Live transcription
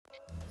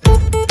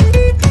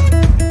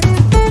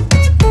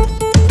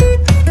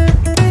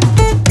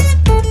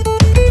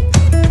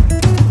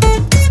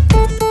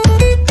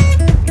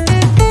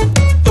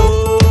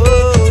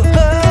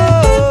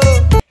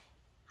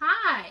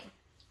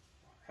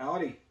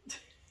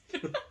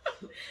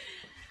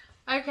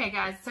Okay,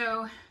 guys,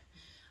 so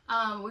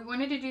we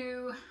wanted to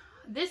do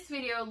this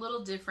video a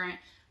little different.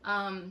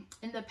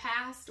 In the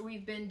past,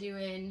 we've been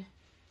doing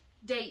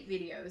date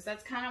videos.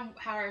 That's kind of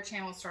how our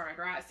channel started,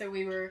 right? So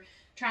we were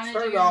trying to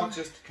started off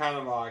just kind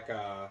of like,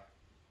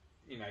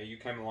 you know, you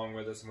came along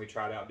with us and we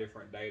tried out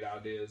different date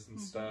ideas and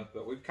stuff.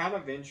 But we've kind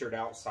of ventured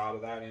outside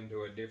of that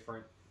into a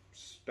different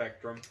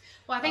spectrum.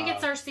 Well, I think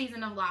it's our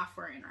season of life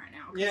we're in right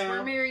now. Because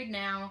we're married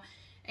now,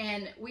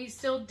 and we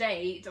still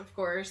date, of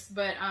course,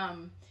 but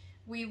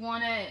we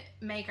want to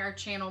make our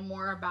channel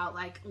more about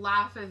like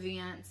life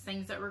events,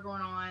 things that were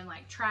going on,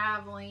 like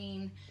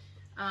traveling.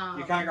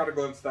 You kind of got a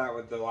glimpse of that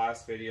with the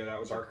last video. That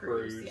was our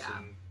cruise,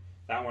 and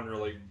that one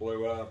really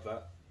blew up.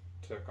 That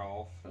took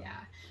off. Yeah.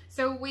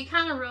 So we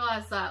kind of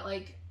realized that,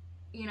 like,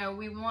 you know,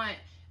 we want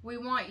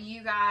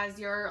you guys,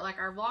 like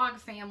our vlog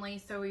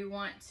family, so we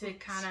want to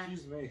kind of...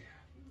 Excuse me.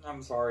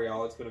 I'm sorry,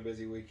 y'all. It's been a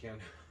busy weekend.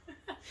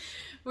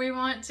 We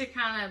want to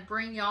kind of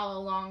bring y'all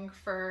along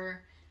for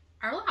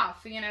our life,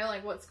 you know,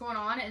 like what's going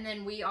on. And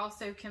then we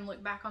also can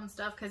look back on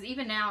stuff, because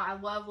even now I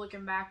love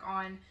looking back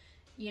on,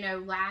 you know,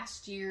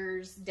 last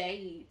year's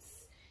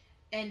dates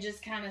and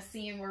just kind of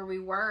seeing where we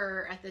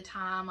were at the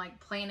time, like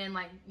planning,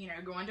 like, you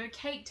know, going to a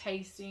cake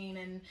tasting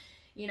and,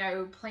 you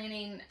know,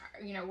 planning,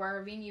 you know, where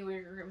our venue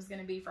was going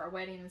to be for our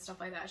wedding and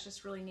stuff like that. It's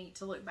just really neat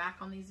to look back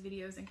on these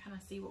videos and kind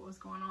of see what was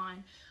going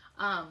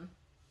on.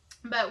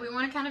 But we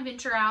want to kind of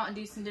venture out and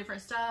do some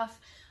different stuff.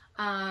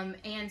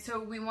 And so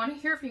we want to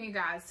hear from you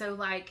guys. So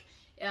like,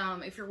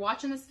 if you're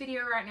watching this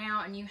video right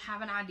now and you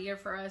have an idea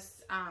for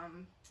us,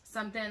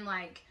 something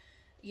like,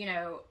 you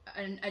know,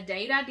 a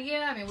date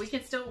idea. I mean,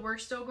 we're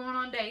still going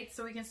on dates,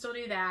 so we can still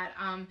do that.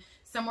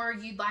 Somewhere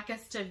you'd like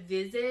us to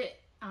visit,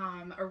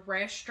 a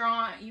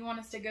restaurant you want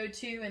us to go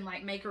to and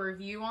like make a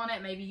review on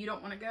it. Maybe you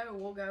don't want to go,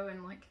 we'll go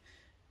and like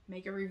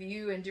make a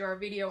review and do our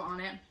video on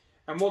it.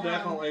 And we'll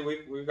definitely,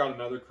 we've got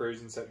another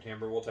cruise in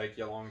September. We'll take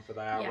you along for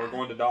that. Yeah. We're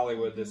going to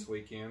Dollywood this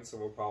weekend, so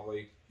we'll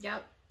probably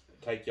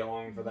take you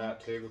along for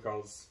that too,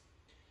 because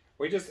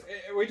we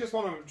just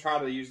want to try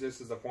to use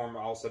this as a form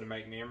also to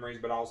make memories,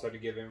 but also to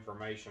give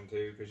information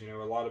too, because, you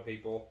know, a lot of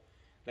people,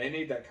 they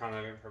need that kind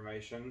of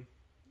information.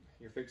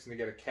 You're fixing to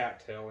get a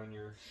cattail in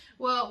your...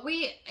 Well,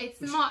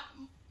 it's not,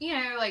 you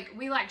know, like,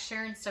 we like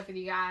sharing stuff with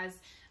you guys,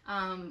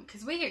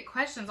 because we get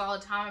questions all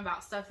the time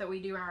about stuff that we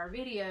do in our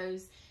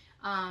videos,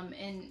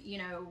 and, you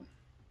know,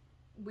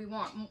 we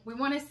want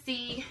to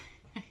see...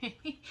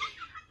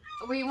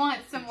 we want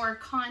some more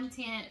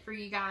content for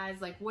you guys.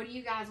 Like, what do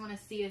you guys want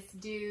to see us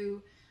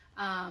do?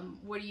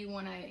 What do you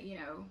want to, you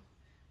know,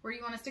 where do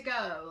you want us to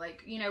go?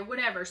 Like, you know,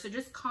 whatever. So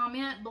just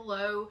comment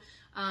below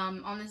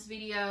on this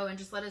video and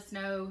just let us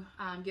know,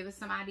 give us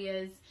some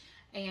ideas,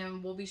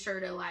 and we'll be sure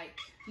to, like,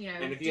 you know.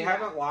 And if you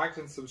haven't liked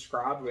and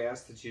subscribed, we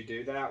ask that you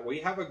do that. We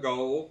have a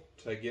goal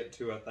to get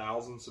to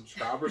 1,000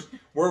 subscribers.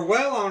 We're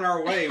well on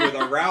our way with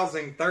a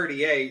rousing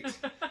 38.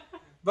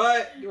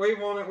 But we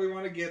want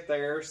to get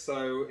there,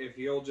 so if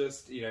you'll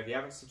just, you know, if you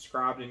haven't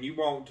subscribed and you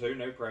want to,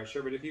 no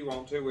pressure, but if you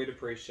want to, we'd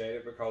appreciate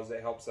it, because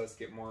it helps us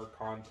get more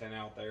content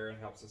out there and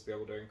helps us be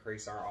able to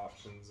increase our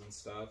options and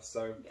stuff.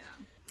 So yeah.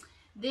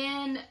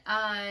 Then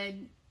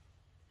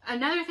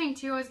another thing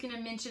too I was going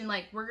to mention,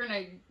 like, we're going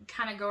to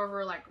kind of go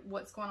over like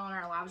what's going on in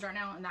our lives right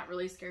now, and that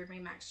really scared me.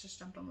 Max just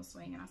jumped on the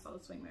swing and I saw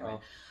the swing moving.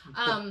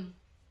 Oh.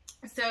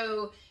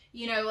 So,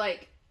 you know,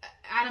 like,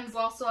 Adam's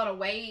lost a lot of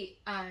weight.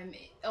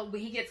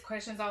 He gets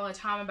questions all the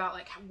time about,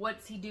 like,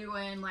 what's he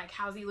doing, like,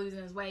 how's he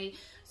losing his weight.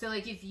 So,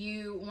 like, if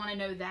you want to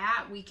know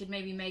that, we could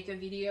maybe make a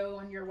video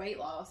on your weight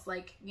loss,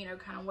 like, you know,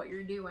 kind of what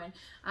you're doing.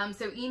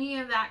 So any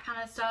of that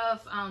kind of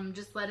stuff,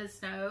 just let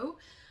us know.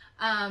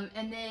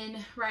 And then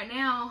right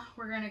now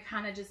we're going to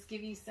kind of just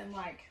give you some,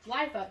 like,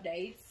 life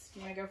updates.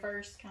 You want to go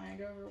first? Kind of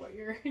go over what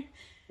you're...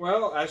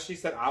 Well, as she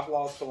said, I've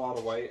lost a lot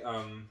of weight.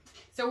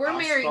 So we're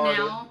married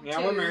now. Yeah,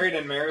 we're married,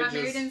 and marriage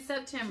married in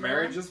September.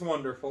 Marriage is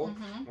wonderful.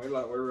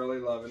 We're really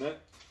loving it,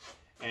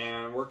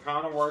 and we're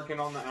kind of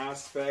working on the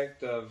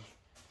aspect of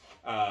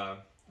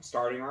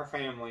starting our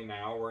family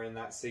now. We're in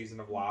that season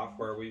of life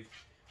where we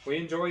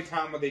enjoy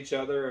time with each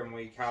other, and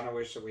we kind of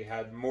wish that we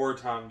had more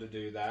time to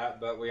do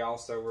that. But we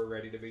also were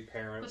ready to be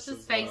parents. Let's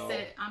just face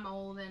it, I'm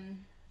old,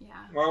 and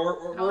yeah.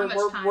 Well,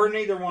 we're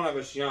neither one of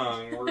us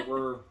young.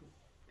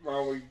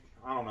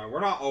 I don't know. We're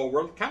not old.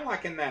 We're kind of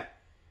like in that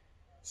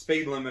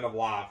speed limit of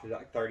life. It's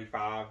like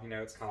 35. You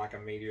know, it's kind of like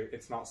a meteor.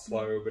 It's not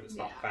slow, but it's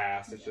not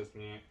fast. It's just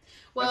me.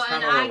 Well,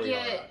 and I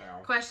get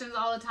questions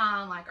all the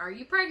time, like, are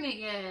you pregnant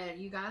yet?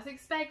 You guys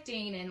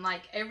expecting? And,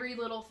 like, every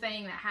little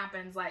thing that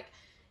happens, like,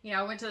 you know,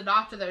 I went to the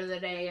doctor the other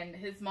day, and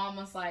his mom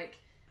was like,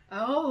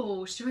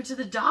 oh, she went to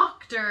the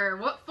doctor.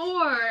 What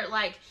for?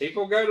 Like,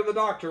 people go to the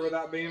doctor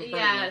without being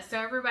pregnant. Yeah, so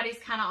everybody's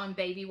kind of on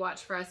baby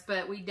watch for us,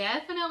 but we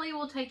definitely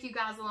will take you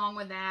guys along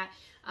with that.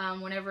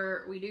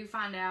 Whenever we do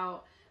find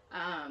out,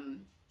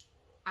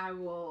 I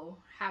will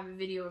have a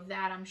video of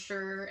that, I'm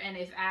sure. And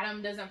if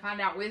Adam doesn't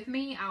find out with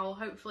me, I will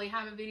hopefully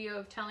have a video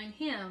of telling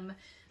him.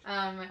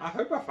 I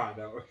hope I find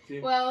out with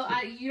you. Well,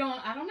 I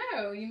don't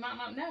know. You might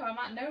not know. I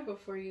might know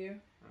before you.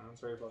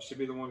 It's very she'd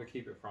be the one to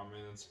keep it from me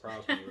and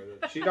surprise me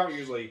with it. She don't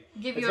usually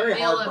give it's you a very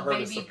meal hard of for her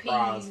to baby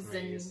surprise peas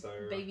me, and so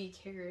baby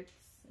carrots.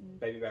 And...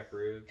 baby back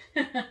ribs.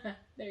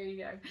 There you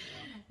go.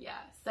 Yeah.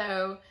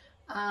 So,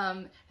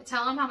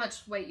 tell them how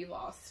much weight you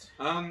lost.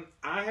 I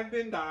have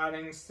been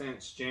dieting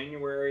since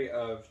January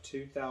of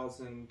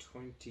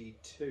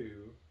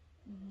 2022.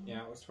 Mm-hmm.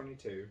 Yeah, it was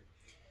 22.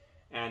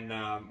 And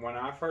when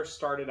I first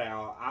started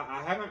out,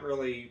 I haven't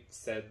really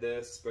said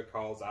this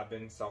because I've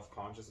been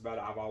self-conscious about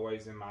it. I've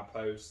always in my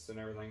posts and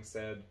everything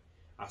said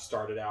I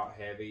started out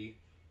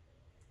heavy.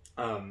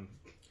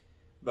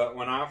 But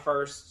when I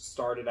first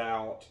started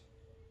out,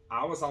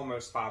 I was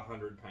almost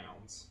 500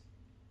 pounds.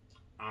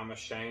 I'm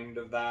ashamed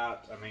of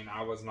that. I mean,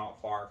 I was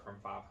not far from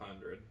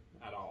 500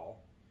 at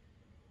all.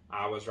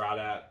 I was right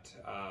at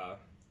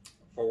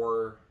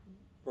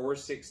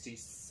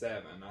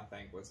 467, I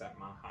think, was at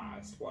my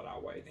highest, what I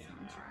weighed in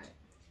at. Right.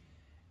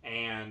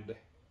 And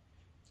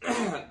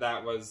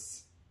that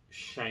was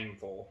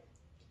shameful.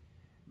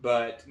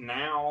 But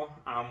now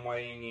I'm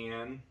weighing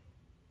in.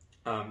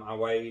 I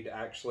weighed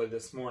actually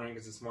this morning,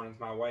 because this morning's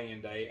my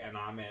weigh-in day, and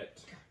I'm at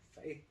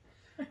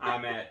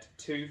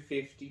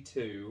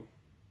 252.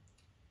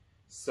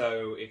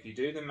 So if you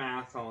do the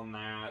math on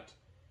that,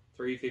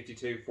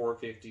 352,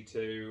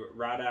 452,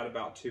 right at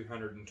about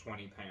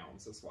 220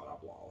 pounds is what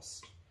I've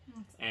lost.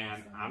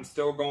 And awesome. I'm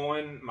still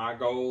going. My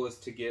goal is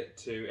to get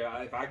to,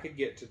 if I could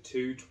get to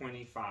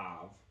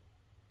 225,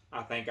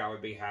 I think I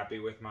would be happy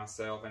with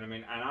myself. And I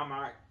mean, and I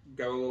might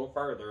go a little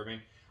further. I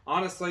mean,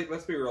 honestly,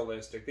 let's be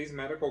realistic. These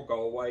medical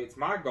goal weights,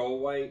 my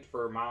goal weight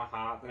for my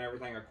height and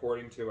everything,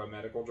 according to a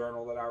medical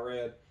journal that I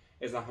read,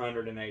 is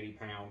 180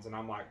 pounds. And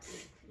I'm like,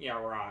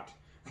 yeah, right.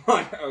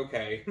 Like,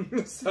 okay.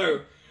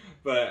 So,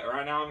 but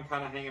right now I'm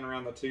kind of hanging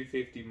around the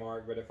 250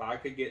 mark. But if I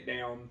could get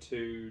down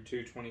to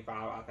 225,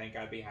 I think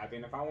I'd be happy.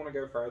 And if I want to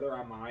go further,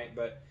 I might.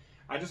 But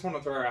I just want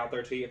to throw it out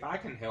there to you. If I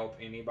can help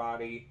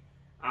anybody,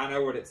 I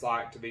know what it's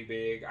like to be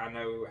big. I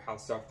know how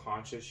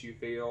self-conscious you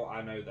feel.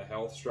 I know the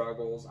health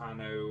struggles. I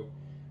know,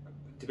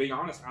 to be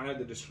honest, I know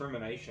the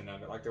discrimination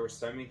of it. Like, there were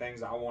so many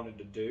things I wanted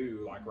to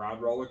do, like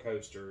ride roller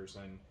coasters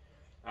and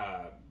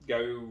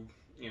go,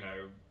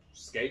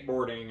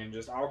 skateboarding and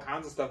just all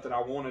kinds of stuff that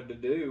I wanted to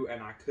do,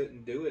 and I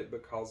couldn't do it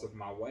because of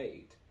my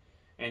weight.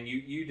 And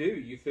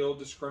you feel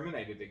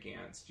discriminated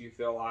against. You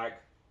feel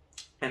like,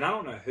 and I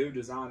don't know who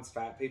designs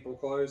fat people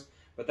clothes,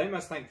 but they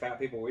must think fat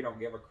people, we don't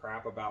give a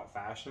crap about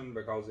fashion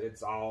because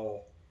it's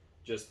all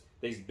just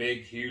these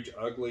big, huge,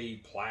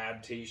 ugly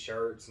plaid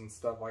t-shirts and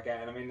stuff like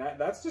that. And I mean,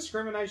 that's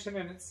discrimination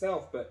in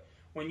itself. But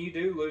when you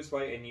do lose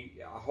weight and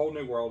a whole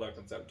new world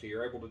opens up to you,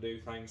 you're able to do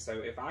things. So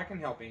if I can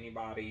help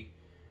anybody,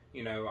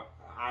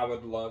 I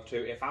would love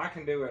to. If I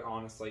can do it,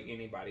 honestly,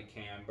 anybody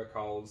can,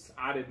 because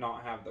I did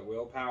not have the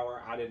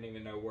willpower. I didn't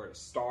even know where to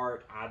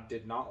start. I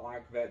did not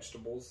like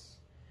vegetables,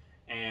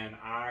 and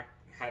I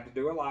had to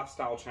do a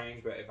lifestyle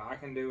change. But if I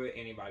can do it,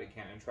 anybody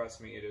can. And trust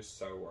me, it is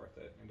so worth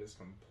it. It is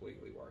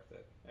completely worth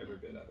it, every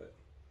bit of it.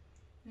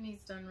 And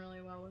he's done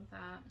really well with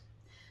that.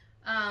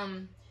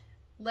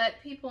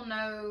 Let people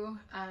know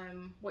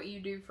what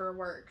you do for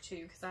work,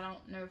 too, because I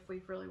don't know if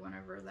we've really went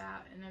over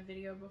that in a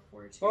video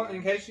before, too. Well,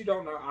 in case you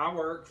don't know, I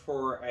work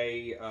for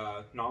a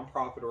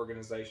nonprofit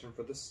organization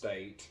for the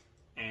state,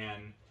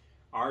 and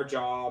our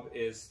job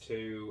is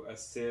to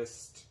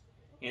assist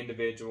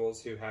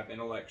individuals who have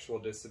intellectual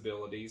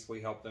disabilities.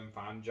 We help them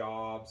find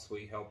jobs,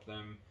 we help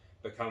them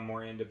become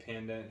more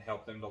independent,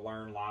 help them to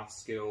learn life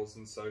skills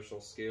and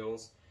social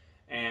skills.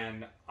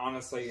 And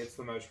honestly, it's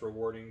the most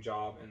rewarding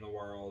job in the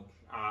world.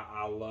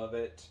 I love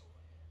it.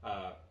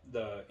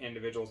 The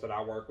individuals that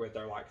I work with,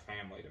 they're like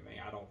family to me.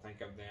 I don't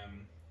think of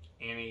them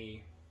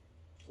any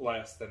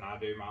less than I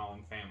do my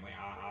own family.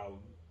 I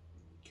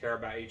care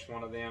about each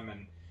one of them,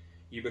 and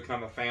you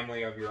become a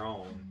family of your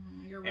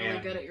own. You're really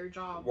good at your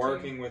job.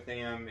 Working with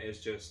them is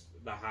just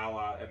the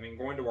highlight. I mean,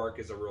 going to work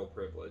is a real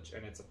privilege,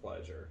 and it's a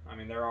pleasure. I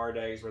mean, there are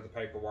days where the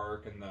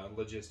paperwork and the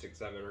logistics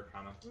of it are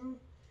kind of,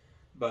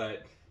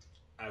 but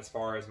as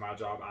far as my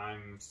job,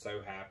 I'm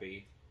so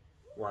happy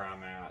where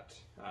I'm at.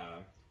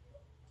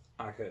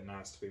 I couldn't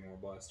ask to be more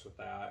blessed with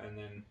that. And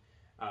then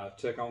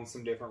took on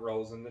some different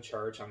roles in the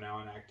church. I'm now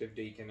an active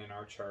deacon in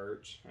our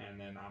church. And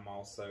then I'm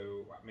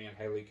also, me and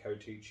Haley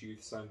co-teach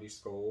youth Sunday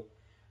school.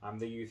 I'm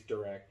the youth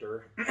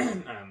director.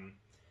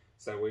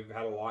 So we've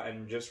had a lot.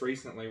 And just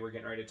recently, we're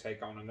getting ready to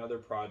take on another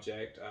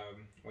project.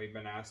 We've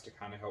been asked to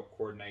kind of help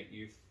coordinate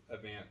youth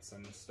events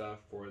and stuff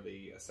for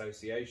the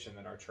association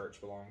that our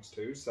church belongs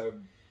to. So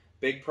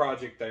big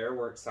project there.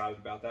 We're excited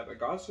about that. But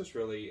God's just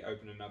really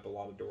opening up a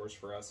lot of doors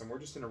for us. And we're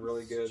just in a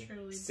really good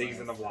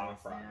season of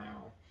life right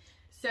now.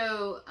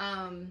 So,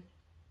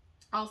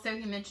 also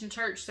he mentioned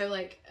church. So,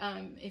 like,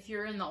 if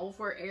you're in the Old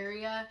Fort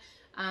area,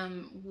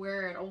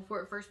 we're at Old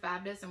Fort First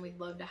Baptist, and we'd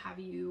love to have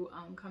you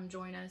come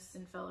join us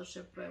and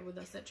fellowship with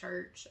us at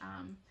church.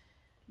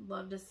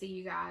 Love to see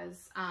you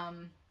guys.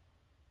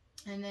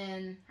 And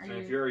then,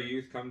 if you're a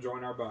youth, come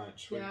join our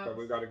bunch.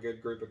 We've got a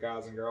good group of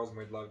guys and girls, and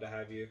we'd love to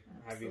have you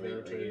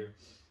there too.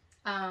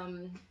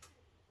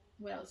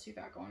 What else you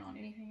got going on?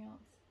 Anything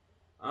else?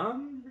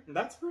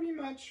 That's pretty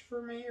much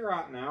for me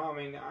right now. I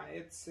mean,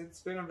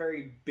 it's been a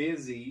very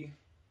busy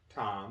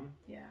time.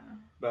 Yeah.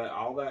 But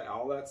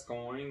all that's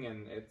going,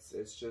 and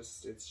it's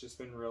just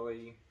been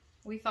really.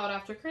 We thought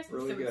after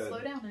Christmas really it would good.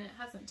 slow down, and it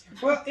hasn't.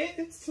 Well,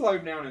 it's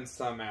slowed down in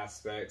some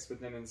aspects, but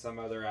then in some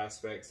other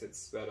aspects it's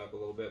sped up a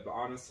little bit. But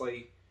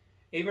honestly,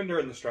 even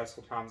during the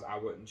stressful times, I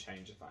wouldn't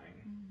change a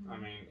thing. Mm-hmm. I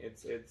mean,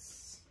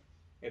 it's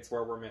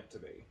where we're meant to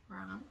be.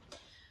 Right.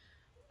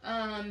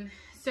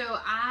 So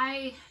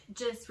I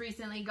just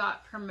recently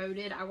got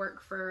promoted. I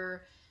work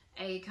for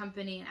a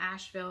company in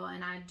Asheville,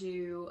 and I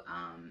do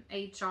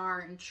HR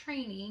and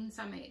training.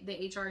 So I'm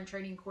the HR and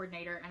training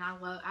coordinator, and I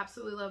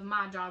absolutely love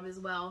my job as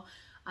well.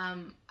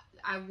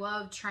 I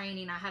love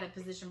training. I had a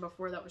position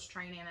before that was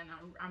training, and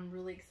I'm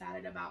really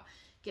excited about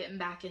getting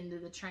back into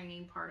the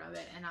training part of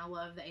it. And I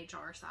love the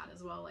HR side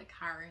as well, like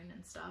hiring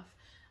and stuff.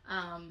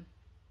 And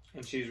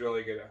she's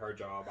really good at her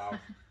job.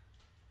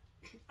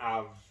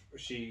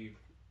 She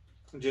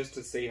just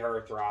to see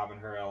her thrive in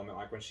her element,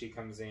 like when she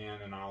comes in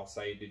and I'll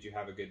say, "Did you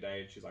have a good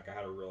day?" And she's like, "I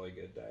had a really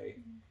good day."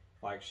 Mm-hmm.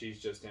 Like she's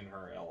just in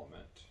her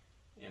element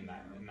in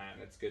that.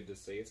 And it's good to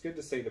see. It's good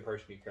to see the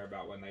person you care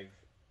about when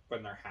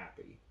they're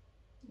happy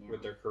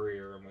with their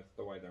career and with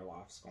the way their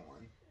life's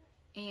going.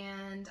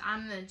 And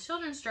I'm the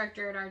children's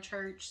director at our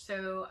church,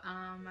 so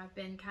I've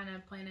been kind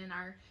of planning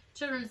our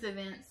children's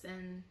events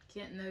and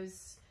getting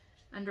those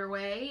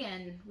underway,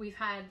 and we've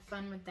had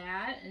fun with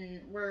that, and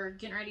we're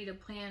getting ready to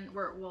plan.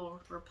 We're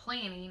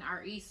planning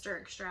our Easter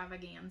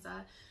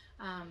extravaganza.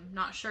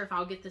 Not sure if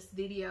I'll get this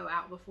video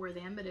out before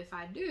then, but if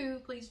I do,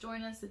 please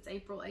join us. It's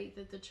April 8th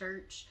at the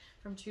church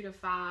from 2 to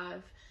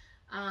 5.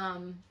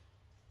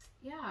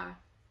 Yeah,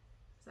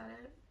 is that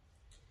it?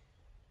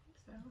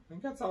 So. I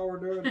think that's all we're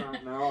doing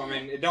right now. I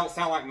mean, it don't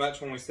sound like much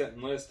when we sit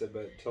and list it,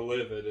 but to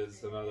live it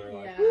is another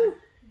like.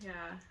 Yeah.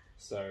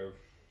 So.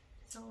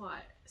 It's a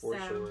lot. For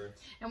sure.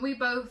 And we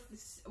both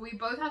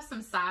have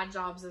some side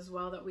jobs as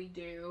well that we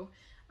do.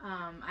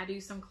 I do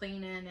some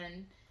cleaning,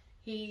 and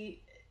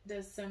he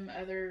does some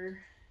other.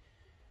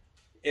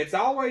 It's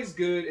always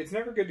good. It's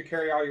never good to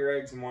carry all your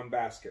eggs in one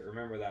basket.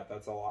 Remember that.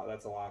 That's a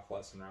life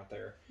lesson right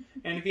there.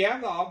 And if you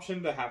have the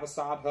option to have a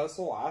side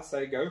hustle, I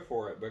say go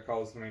for it,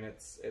 because I mean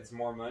it's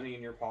more money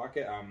in your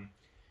pocket.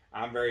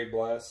 I'm very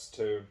blessed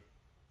to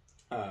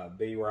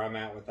be where I'm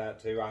at with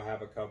that too. I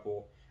have a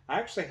couple. I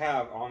actually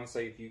have,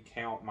 honestly, if you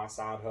count my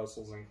side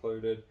hustles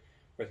included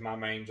with my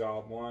main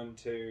job, 1,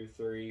 2,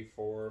 3,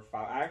 4,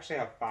 5. I actually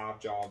have 5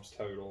 jobs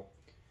total.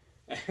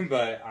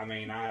 But I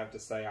mean, I have to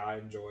say I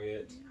enjoy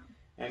it.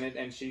 Yeah.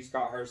 And she's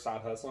got her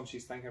side hustle, and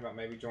she's thinking about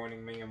maybe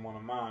joining me in one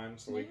of mine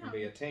so we can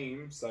be a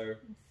team. So,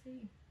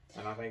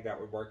 and I think that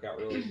would work out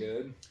really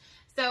good.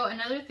 So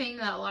another thing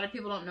that a lot of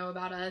people don't know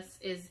about us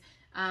is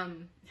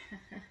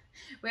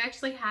we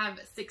actually have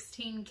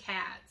 16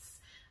 cats.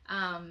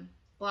 A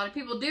lot of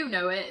people do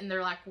know it, and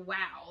they're like,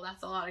 "Wow,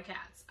 that's a lot of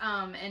cats."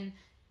 And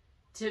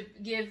to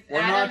give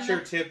Adam not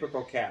your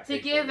typical cat. To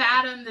give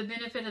Adam the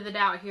benefit of the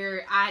doubt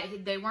here,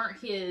 they weren't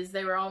his;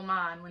 they were all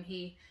mine when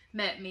he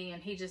met me,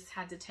 and he just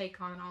had to take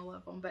on all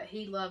of them. But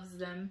he loves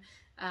them.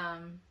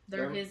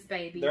 They're his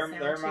babies.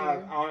 They're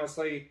my,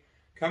 honestly,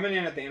 coming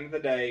in at the end of the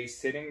day,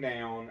 sitting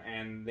down,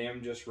 and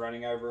them just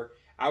running over.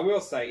 I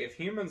will say, if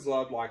humans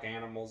love like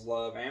animals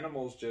love,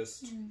 animals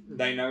just,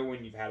 they know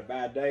when you've had a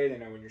bad day, they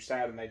know when you're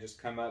sad, and they just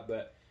come up.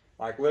 But,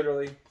 like,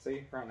 literally,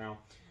 see, right now,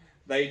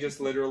 they just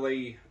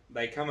literally,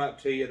 they come up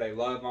to you, they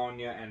love on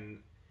you, and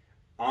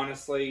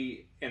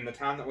honestly, in the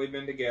time that we've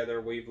been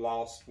together, we've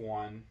lost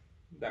one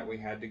that we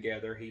had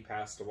together. He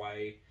passed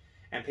away.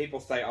 And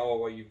people say, oh,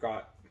 well, you've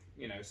got,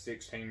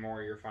 16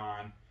 more, you're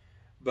fine.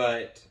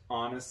 But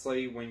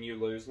honestly, when you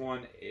lose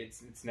one,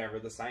 it's never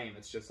the same.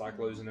 It's just like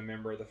losing a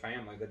member of the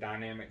family. The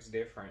dynamic's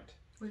different.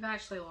 We've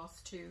actually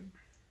lost 2.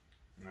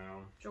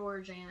 No.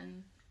 George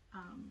and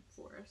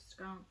Forrest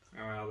Gump.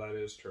 Oh, well, that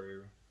is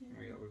true.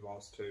 Yeah. We've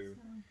lost 2.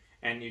 So.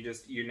 And you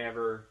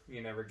never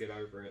get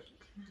over it.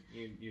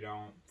 You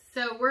don't.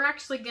 So we're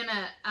actually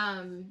gonna,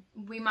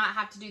 we might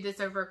have to do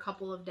this over a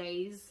couple of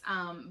days,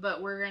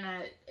 but we're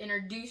gonna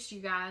introduce you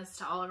guys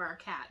to all of our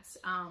cats,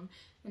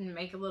 and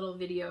make a little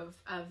video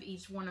of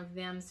each one of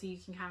them so you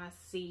can kind of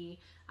see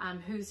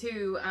who's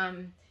who.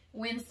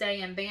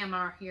 Wednesday and Bam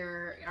are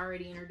here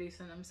already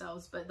introducing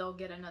themselves, but they'll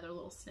get another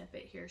little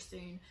snippet here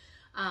soon.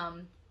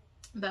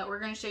 But we're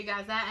going to show you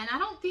guys that. And I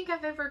don't think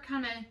I've ever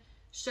kind of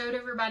showed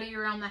everybody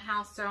around the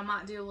house, so I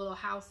might do a little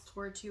house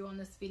tour too on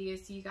this video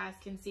so you guys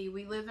can see.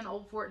 We live in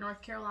Old Fort,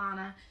 North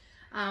Carolina.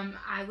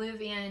 We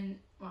live in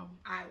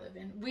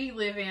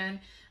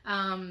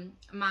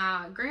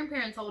my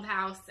grandparents' old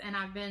house, and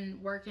I've been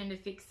working to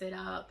fix it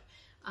up.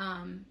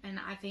 And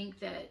I think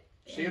that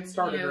she had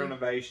started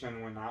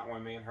renovation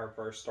when me and her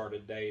first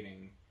started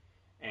dating,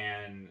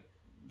 and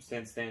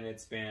since then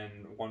it's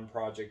been one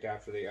project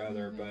after the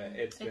other. But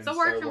it's a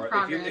work in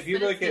progress. If you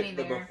look at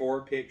the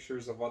before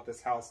pictures of what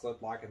this house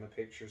looked like and the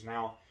pictures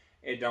now,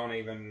 it don't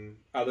even,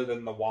 other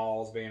than the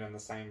walls being in the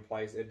same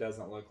place, it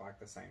doesn't look like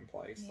the same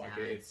place. Yeah, like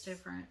it's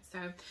different. So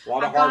a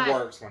lot of hard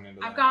work went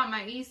into that. I've got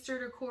my Easter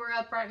decor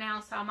up right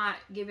now, so I might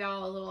give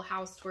y'all a little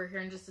house tour here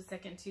in just a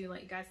second to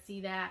let you guys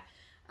see that.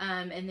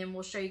 And then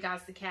we'll show you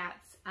guys the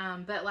cats.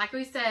 But like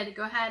we said,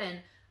 go ahead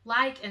and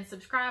like and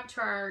subscribe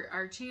to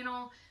our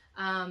channel.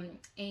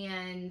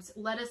 And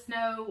let us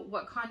know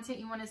what content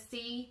you want to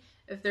see.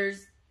 If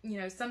there's, you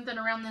know, something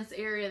around this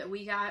area that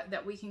we got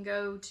that we can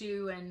go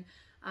to, and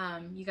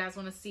you guys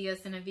want to see us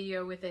in a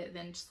video with it,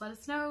 then just let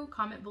us know.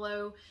 Comment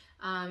below,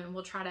 and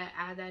we'll try to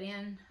add that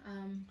in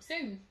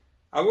soon.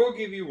 I will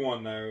give you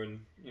one though,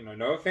 and you know,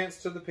 no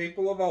offense to the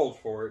people of Old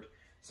Fort.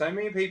 So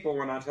many people,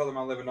 when I tell them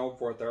I live in Old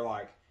Fort, they're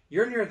like,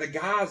 "You're near the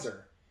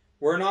geyser."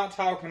 We're not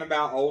talking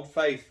about Old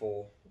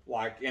Faithful,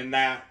 like in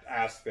that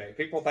aspect.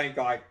 People think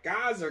like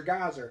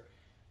geyser.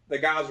 The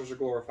geyser's a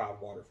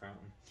glorified water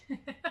fountain.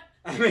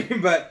 I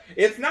mean, but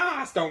it's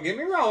nice. Don't get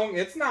me wrong.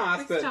 It's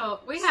nice.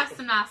 We have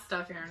some nice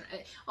stuff here.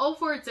 Old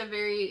Fort's a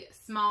very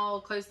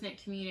small,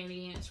 close-knit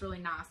community, and it's really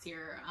nice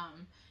here.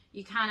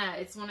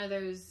 It's one of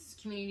those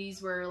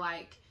communities where,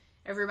 like,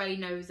 everybody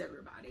knows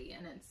everybody,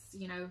 and it's,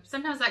 you know,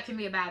 sometimes that can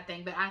be a bad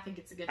thing, but I think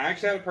it's a good thing. I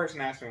actually had a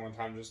person ask me one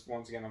time, just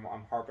once again,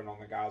 I'm harping on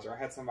the geyser. I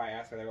had somebody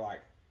ask me, they were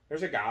like,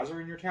 "There's a geyser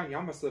in your town?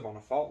 Y'all must live on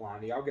a fault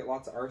line. Do y'all get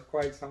lots of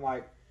earthquakes?" I'm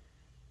like,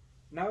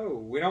 "No,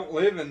 we don't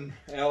live in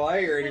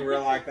LA or anywhere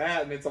like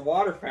that, and it's a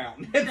water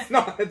fountain." It's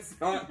not. That's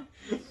funny.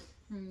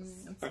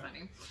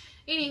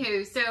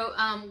 Anywho, so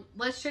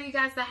let's show you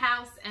guys the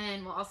house,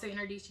 and we'll also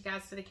introduce you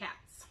guys to the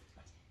cats.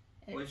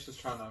 Lisa's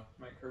trying to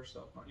make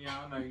herself.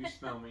 Yeah, I know you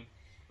smell me.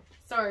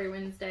 Sorry,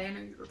 Wednesday. I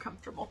know you were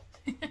comfortable.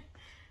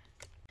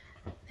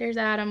 There's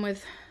Adam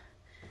with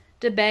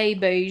the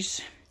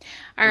babies.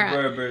 All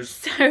right.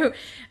 So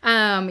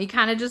you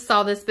kind of just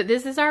saw this, but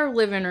this is our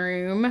living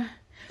room.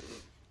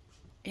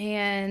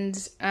 And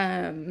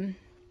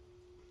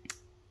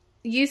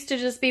used to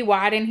just be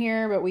white in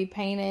here, but we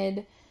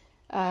painted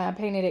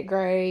it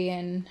gray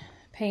and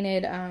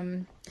painted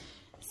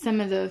some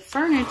of the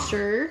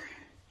furniture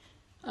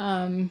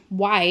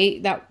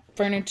white. That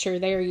furniture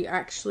there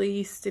actually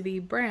used to be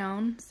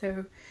brown.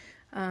 So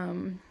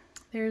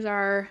there's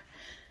our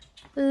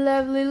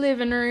lovely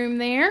living room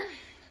there,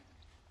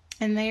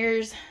 and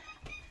there's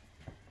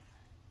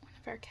one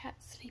of our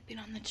cats sleeping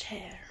on the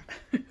chair.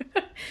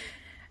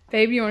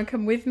 Baby, you want to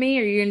come with me?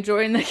 Are you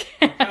enjoying the cats?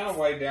 I'm kind of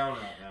way down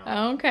right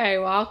now. Okay,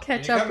 well, I'll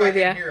catch up with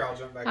you. Here, I'll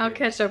jump back I'll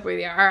catch up with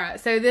you. All right,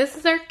 so this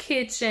is our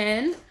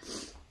kitchen.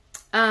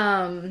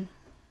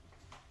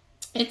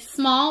 It's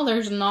small.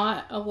 There's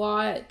not a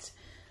lot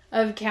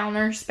of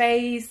counter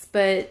space,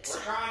 but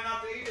we're trying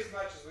not to eat as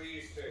much as we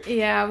used to.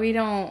 Yeah, we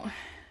don't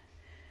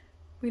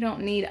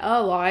need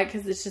a lot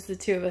because it's just the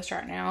two of us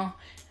right now,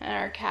 and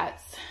our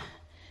cats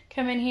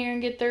come in here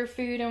and get their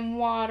food and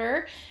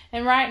water.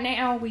 And right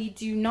now we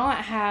do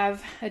not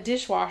have a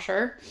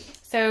dishwasher,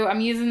 so I'm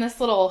using this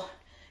little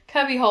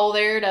cubby hole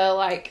there to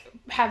like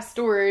have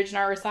storage and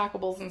our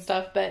recyclables and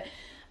stuff. But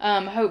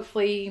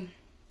hopefully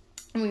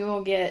we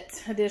will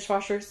get a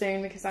dishwasher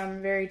soon, because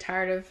I'm very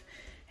tired of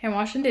hand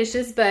washing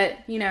dishes. But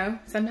you know,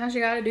 sometimes you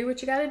gotta do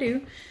what you gotta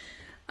do.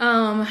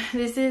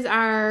 This is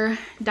our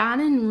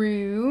dining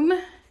room,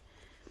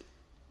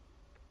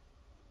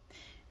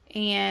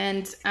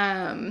 and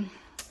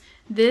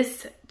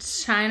this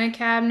china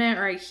cabinet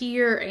right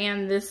here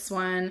and this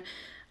one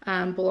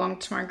belonged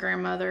to my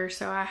grandmother,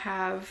 so I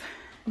have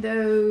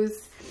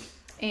those.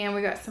 And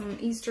we got some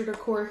Easter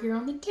decor here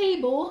on the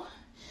table,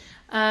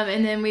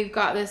 and then we've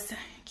got this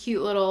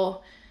cute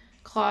little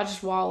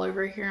collaged wall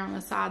over here on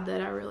the side that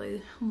I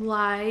really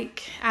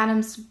like.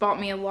 Adam's bought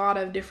me a lot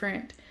of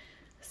different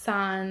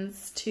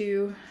signs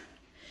to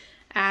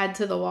add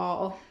to the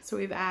wall, so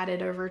we've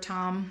added over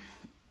time,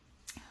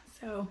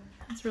 so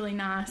that's really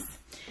nice.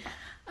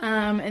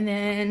 And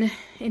then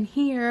in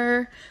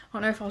here, I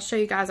don't know if I'll show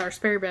you guys our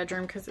spare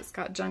bedroom because it's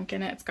got junk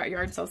in it. It's got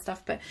yard sale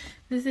stuff, but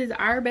this is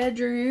our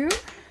bedroom.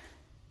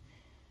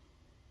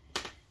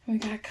 We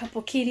got a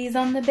couple kitties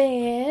on the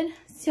bed.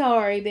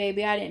 Sorry,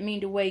 baby, I didn't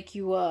mean to wake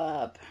you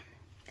up.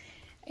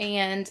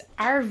 And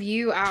our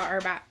view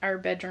out our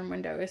bedroom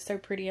window is so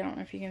pretty. I don't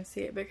know if you can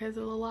see it because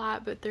of the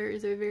light, but there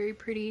is a very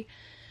pretty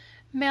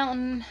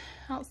mountain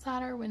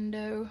outside our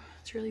window.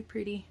 It's really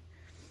pretty.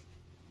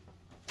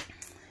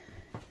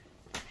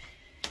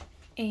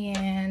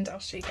 And I'll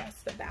show you guys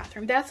the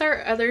bathroom. That's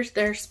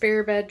their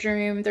spare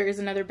bedroom. There is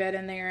another bed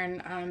in there,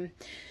 and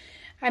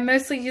I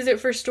mostly use it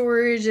for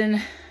storage,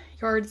 and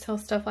yard sale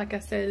stuff, like I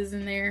said, is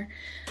in there.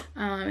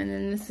 And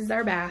then this is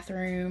our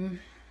bathroom,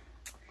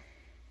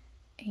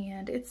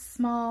 and it's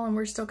small, and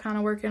we're still kind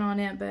of working on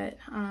it, but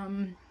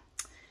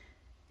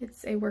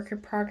it's a work in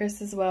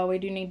progress as well. We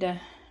do need to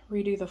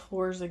redo the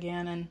floors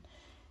again and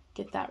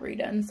get that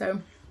redone.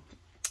 So,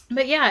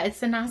 but yeah,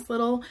 it's a nice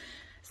little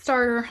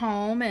starter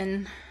home,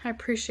 and I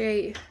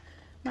appreciate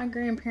my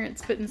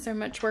grandparents putting so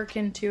much work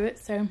into it.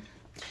 So,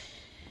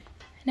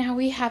 now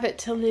we have it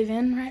to live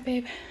in, right,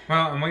 babe?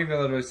 Well, and we've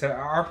literally said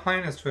our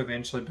plan is to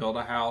eventually build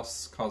a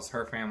house because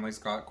her family's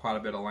got quite a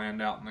bit of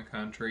land out in the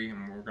country,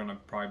 and we're going to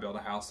probably build a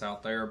house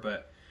out there.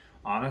 But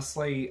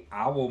honestly,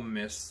 I will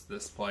miss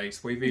this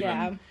place. We've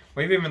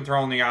even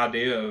thrown the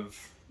idea of,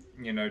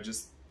 you know,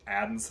 just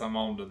adding some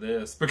onto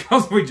this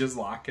because we just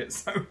like it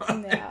so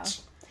much.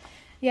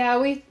 Yeah,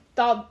 we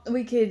thought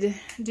we could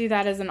do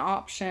that as an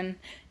option.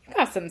 You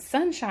got some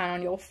sunshine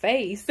on your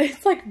face.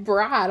 It's like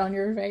bright on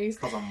your face.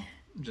 Because I'm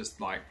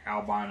just like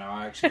albino.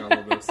 I actually got a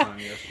little bit of sun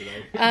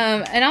yesterday.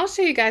 And I'll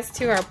show you guys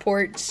too our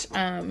porch.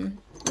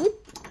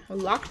 We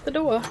locked the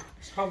door.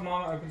 It's called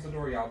Mama opens the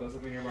door, y'all.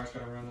 Doesn't mean everybody's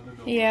got to run to the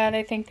door. Yeah,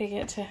 they think they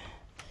get to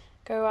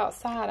go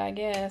outside, I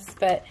guess.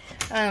 But,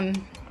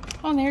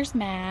 oh, there's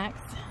Max.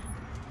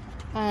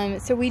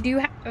 So we do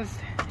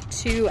have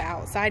 2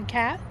 outside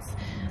cats.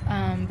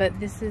 But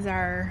this is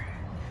our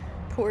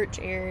porch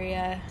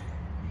area.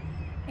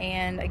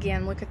 And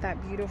again, look at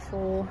that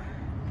beautiful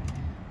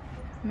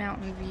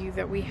mountain view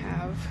that we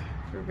have.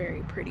 It's a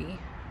very pretty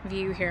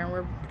view here, and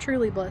we're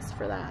truly blessed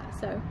for that.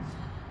 So,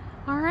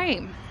 all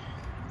right,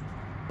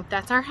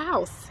 that's our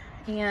house.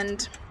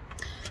 And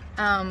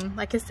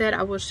like I said,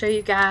 I will show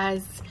you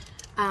guys,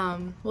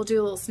 we'll do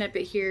a little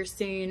snippet here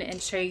soon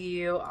and show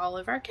you all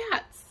of our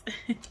cats.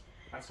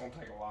 That's gonna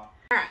take a while.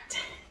 All right,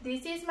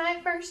 this is my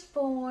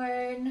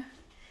firstborn.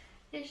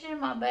 This is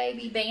my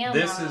baby Bama.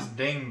 This is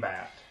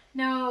Dingbat.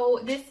 No,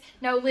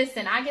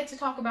 listen, I get to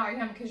talk about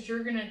him because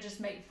you're going to just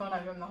make fun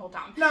of him the whole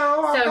time.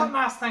 No, I've got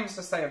nice things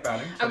to say about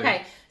him, too.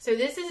 Okay, so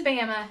this is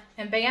Bama,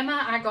 and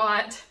Bama I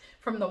got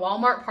from the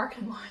Walmart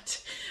parking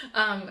lot.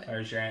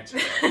 There's your answer.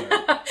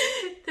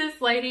 This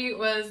lady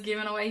was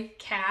giving away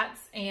cats,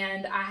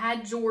 and I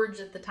had George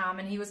at the time,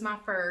 and he was my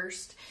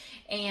first,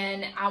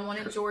 and I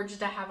wanted George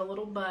to have a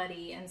little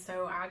buddy, and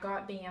so I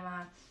got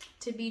Bama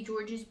to be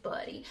George's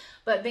buddy.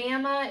 But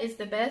Bama is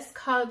the best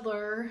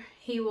cuddler.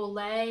 He will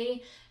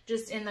lay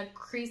just in the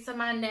crease of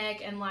my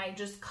neck and like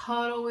just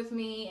cuddle with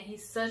me, and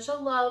he's such a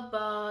love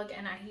bug,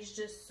 and he's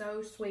just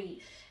so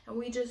sweet, and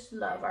we just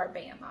love our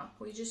Bama.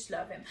 We just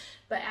love him.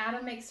 But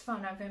Adam makes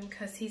fun of him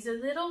because he's a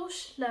little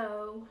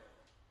slow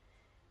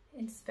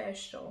and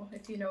special,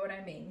 if you know what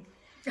I mean.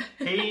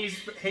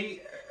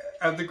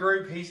 Of the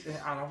group,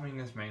 I don't mean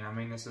this mean, I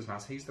mean this is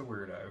nice. He's the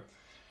weirdo.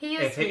 He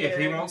is weird. If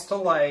he wants to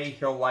lay,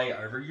 he'll lay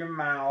over your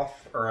mouth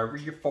or over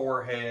your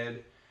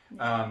forehead.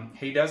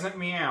 He doesn't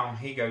meow.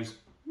 He goes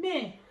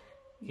meh.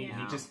 He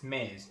just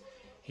mehs.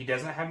 He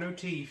doesn't have no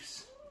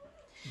teeth,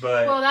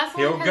 but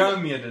he'll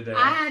gum you to death.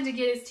 I had to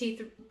get his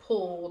teeth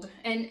pulled,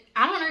 and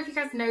I don't know if you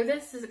guys know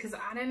this, because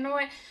I didn't know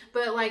it,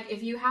 but like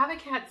if you have a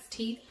cat's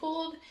teeth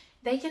pulled,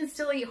 they can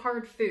still eat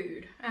hard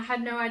food. I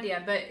had no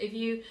idea, but if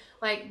you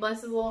like,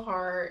 bless his little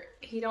heart,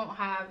 he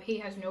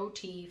has no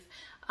teeth.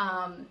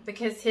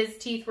 Because his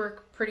teeth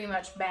were pretty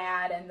much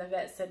bad, and the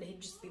vet said he'd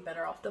just be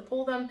better off to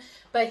pull them.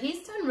 But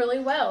he's done really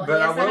well.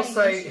 But I will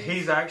say,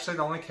 he's actually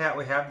the only cat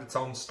we have that's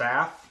on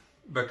staff,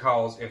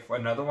 because if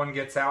another one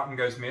gets out and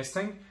goes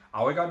missing,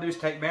 all we gotta do is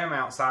take Bam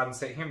outside and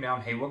sit him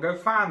down. He will go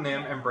find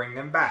them and bring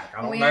them back.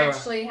 I don't know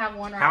actually have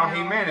one right now. How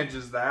he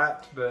manages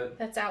that, but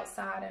that's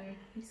outside, and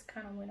he's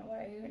kind of went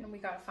away, and we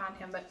gotta find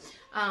him.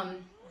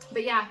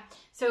 But yeah,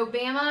 so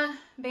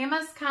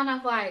Bama's kind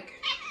of like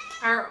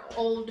our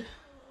old.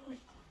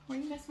 Why are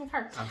you messing with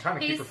her? I'm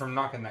trying to keep her from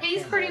knocking that.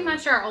 He's pretty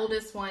much our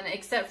oldest one,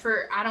 except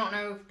for, I don't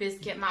know if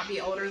Biscuit might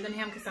be older than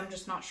him, because I'm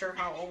just not sure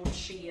how old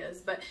she is.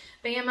 But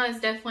Bama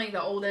is definitely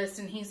the oldest,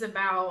 and he's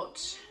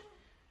about,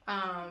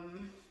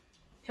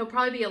 he'll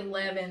probably be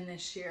 11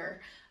 this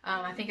year.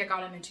 I think I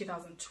got him in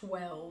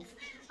 2012.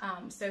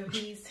 So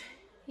he's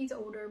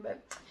older,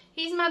 but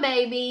he's my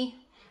baby,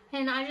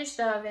 and I just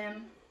love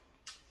him.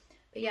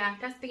 But yeah,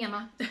 that's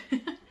Bama.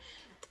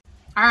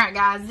 Alright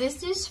guys,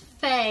 this is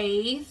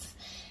Faith.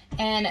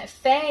 And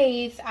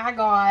Faith, I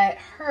got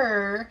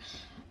her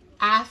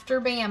after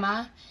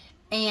Bama,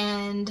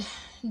 and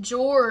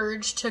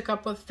George took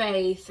up with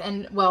Faith,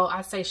 and well,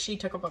 I say she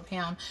took up with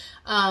him,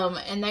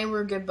 and they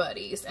were good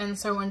buddies. And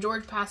so when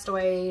George passed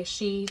away,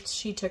 she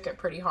took it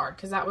pretty hard,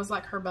 because that was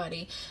like her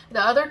buddy.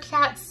 The other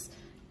cats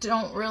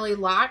don't really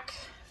like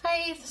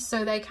Faith,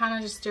 so they kind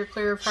of just steer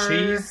clear of her.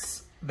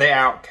 She's the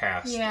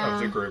outcast of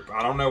the group.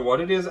 I don't know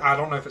what it is. I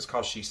don't know if it's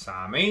because she's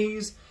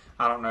Siamese.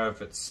 I don't know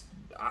if it's,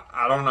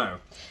 I don't know.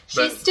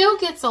 She still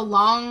gets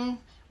along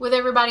with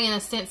everybody in a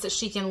sense that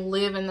she can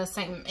live in the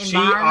same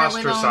environment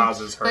with them. She ostracizes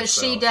herself. But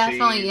she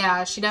definitely,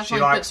 she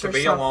likes to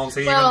be alone.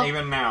 So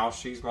even now,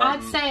 she's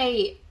wanting,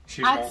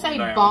 I'd say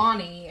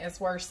Bonnie is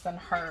worse than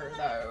her,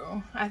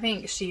 though. I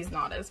think she's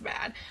not as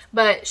bad.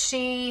 But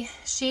she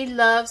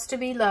loves to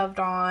be loved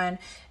on,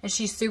 and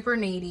she's super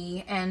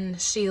needy,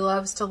 and she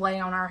loves to lay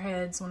on our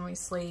heads when we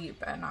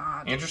sleep. And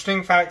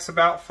interesting facts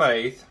about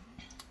Faith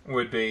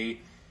would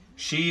be,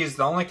 she is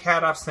the only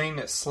cat I've seen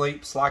that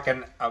sleeps like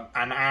an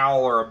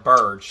owl or a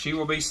bird. She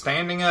will be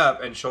standing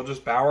up, and she'll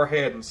just bow her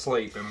head and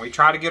sleep. And we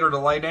try to get her to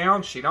lay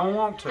down. She don't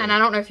want to. And I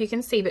don't know if you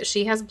can see, but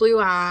she has blue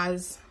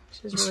eyes.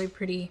 She has really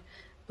pretty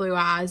blue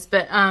eyes.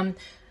 But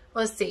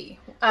Let's see.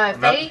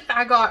 Faith,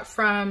 I got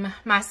from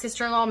my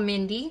sister-in-law,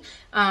 Mindy.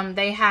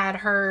 They had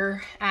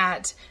her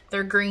at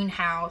their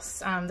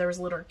greenhouse. There was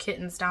little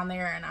kittens down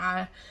there, and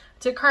I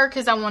took her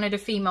because I wanted a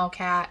female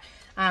cat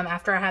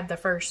after I had the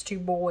first 2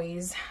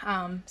 boys.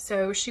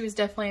 So she was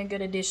definitely a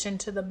good addition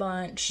to the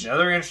bunch. The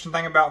other interesting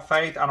thing about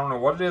Faith, I don't know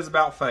what it is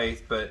about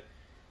Faith, but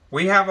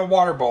we have a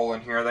water bowl in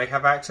here. They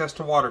have access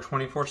to water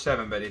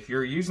 24/7, but if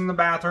you're using the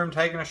bathroom,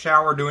 taking a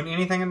shower, doing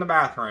anything in the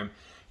bathroom,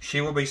 she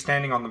will be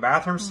standing on the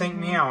bathroom sink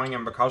meowing,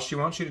 and because she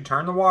wants you to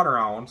turn the water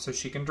on so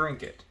she can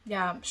drink it.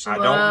 Yeah, she I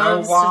loves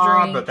don't know why,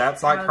 to drink but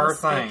that's like her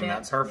thing. spigot.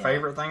 That's her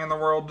favorite thing in the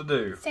world to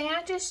do. See,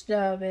 I just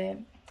love it.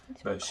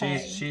 It's But okay.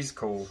 she's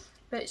cool.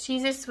 But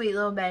she's a sweet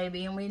little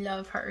baby, and we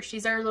love her.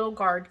 She's our little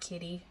guard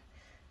kitty.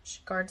 She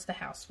guards the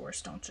house for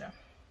us, don't you?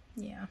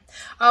 Yeah.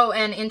 Oh,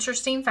 and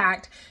interesting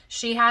fact,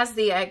 she has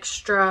the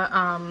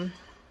extra,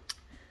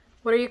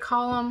 what do you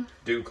call them?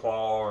 Dew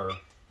claw or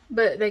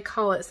But they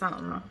call it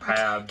something.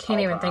 pad. I can't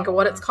even think of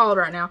what it's called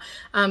right now.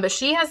 But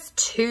she has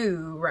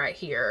 2 right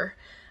here.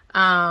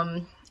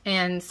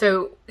 And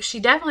so she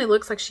definitely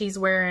looks like she's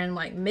wearing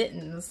like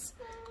mittens.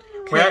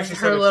 We actually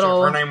said if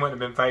little, her name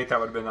wouldn't have been Faith, that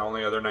would have been the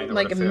only other name that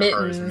like would have fit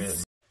her as mittens.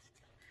 Mittens.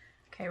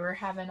 Okay, we're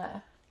having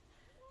a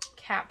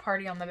cat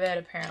party on the bed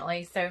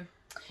apparently. So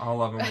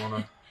All of them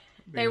want to.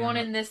 they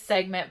wanted this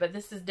segment, but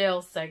this is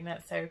Dale's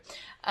segment. So,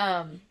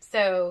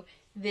 so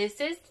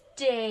this is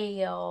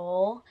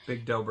Dale.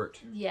 Big Delbert.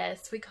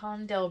 Yes, we call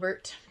him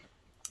Delbert.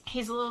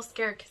 He's a little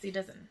scared because he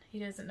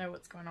doesn't know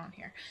what's going on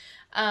here.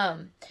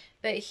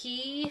 But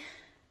he,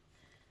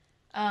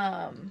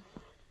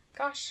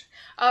 gosh,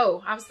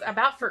 oh, I was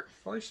about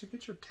Felicia,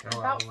 get your tail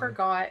about out of the way.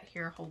 forgot.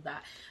 Here, hold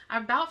that. I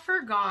about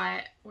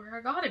forgot where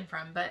I got him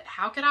from, but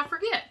how could I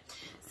forget?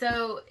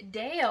 So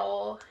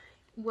Dale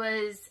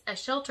was a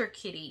shelter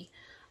kitty,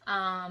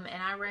 and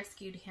I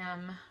rescued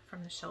him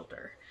from the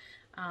shelter.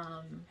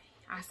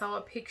 I saw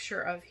a picture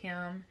of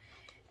him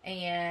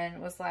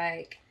and was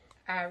like,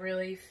 I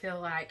really feel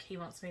like he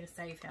wants me to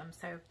save him.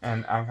 So,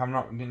 And I'm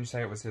not. Didn't you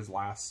say it was his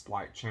last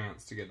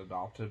chance to get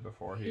adopted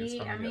before he was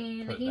going to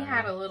get put he down?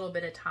 had a little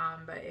bit of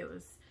time, but it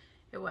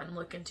wasn't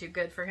looking too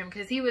good for him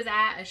because he was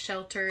at a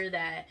shelter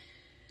that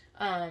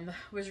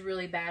was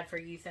really bad for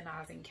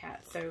euthanizing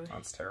cats. So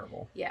That's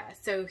terrible. yeah,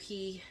 so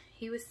he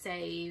was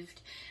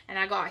saved, and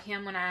I got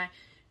him when I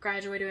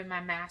graduated with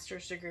my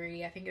master's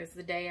degree. I think it was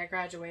the day I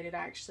graduated. I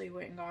actually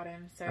went and got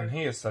him. So And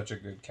he is such a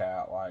good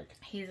cat. Like,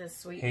 he's a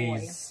sweet boy.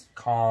 he's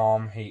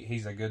calm.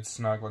 He's a good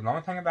snuggler. The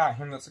only thing about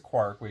him that's a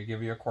quirk, we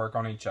give you a quirk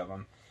on each of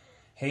them.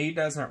 He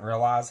doesn't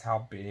realize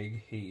how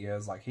big he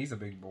is. Like, he's a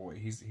big boy.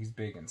 He's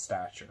big in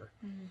stature.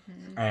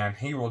 Mm-hmm. And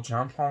he will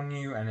jump on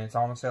you, and it's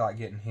honestly like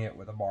getting hit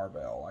with a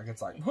barbell. Like,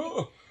 it's like,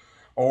 huh!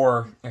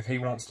 Or if he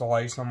wants to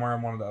lay somewhere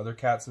and one of the other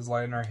cats is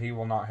laying there, he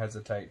will not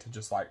hesitate to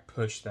just, like,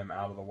 push them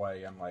out of the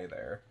way and lay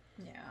there.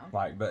 Yeah.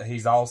 Like, but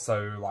he's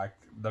also, like,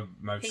 the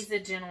most... He's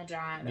a gentle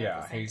giant. At yeah,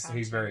 the same time,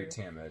 he's very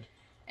too. timid.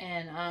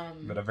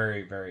 And, But a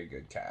very, very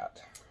good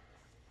cat.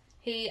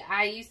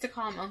 I used to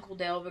call him Uncle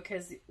Dale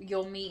because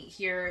you'll meet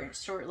here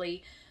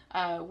shortly,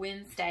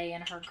 Wednesday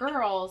and her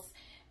girls.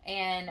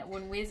 And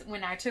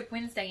when I took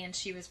Wednesday and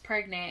she was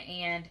pregnant,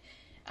 and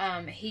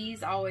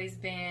he's always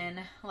been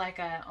like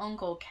a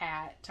uncle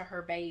cat to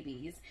her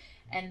babies,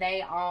 and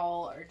they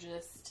all are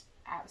just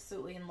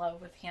absolutely in love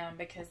with him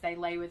because they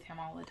lay with him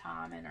all the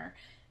time and are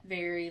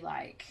very,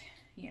 like,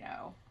 you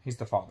know. He's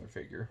the father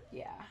figure.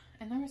 Yeah.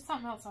 And there was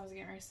something else I was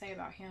getting ready to say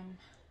about him.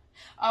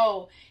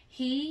 Oh,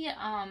 he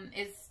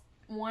is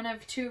one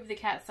of 2 of the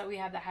cats that we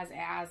have that has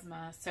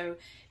asthma. So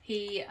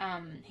he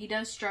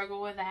does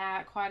struggle with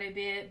that quite a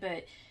bit,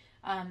 but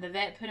the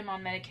vet put him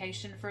on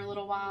medication for a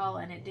little while,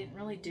 and it didn't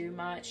really do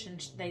much, and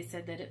they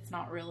said that it's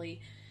not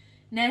really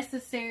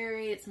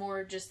necessary. It's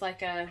more just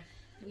like a,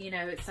 you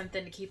know, it's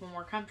something to keep him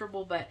more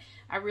comfortable, but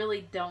I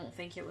really don't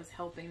think it was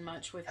helping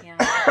much with him.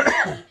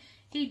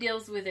 He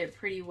deals with it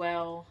pretty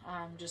well,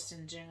 just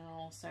in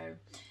general. So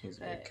He's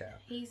a good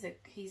cat.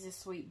 He's a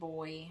sweet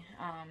boy.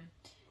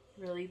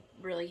 Really,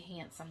 really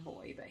handsome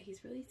boy, but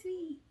he's really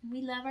sweet.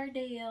 We love our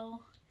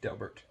Dale.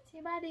 Delbert.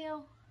 Say bye,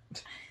 Dale.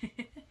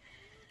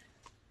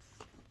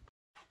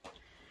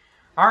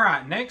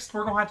 Alright, next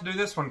we're going to have to do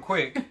this one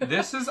quick.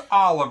 This is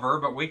Oliver,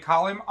 but we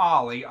call him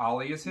Ollie.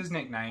 Ollie is his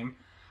nickname.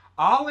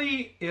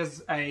 Ollie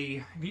is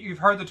you've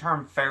heard the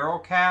term feral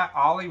cat.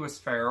 Ollie was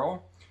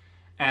feral,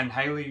 and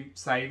Haley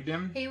saved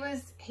him. He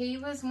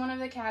was one of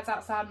the cats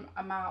outside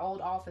of my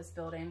old office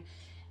building,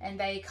 and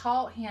they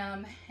caught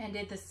him and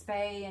did the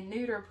spay and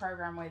neuter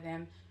program with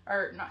him,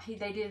 or not.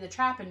 They did the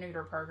trap and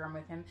neuter program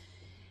with him,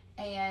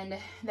 and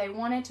they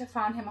wanted to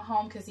find him a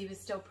home because he was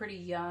still pretty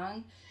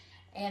young,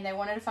 and they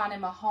wanted to find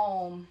him a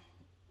home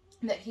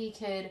that he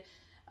could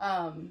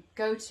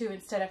go to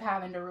instead of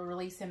having to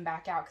release him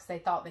back out because they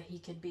thought that he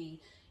could be,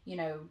 you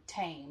know,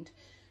 tamed.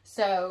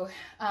 So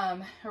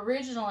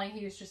originally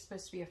he was just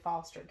supposed to be a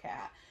foster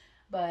cat,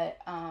 but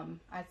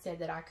I said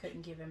that I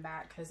couldn't give him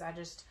back because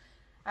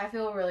I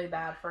feel really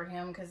bad for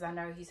him because I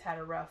know he's had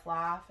a rough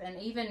life, and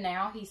even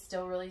now he's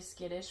still really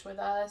skittish with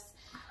us.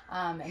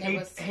 And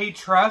he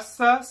trusts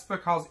us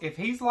because if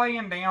he's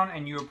laying down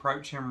and you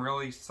approach him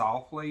really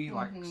softly,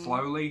 like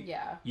slowly,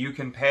 you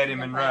can pet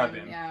him and rub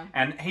him. Yeah.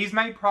 And he's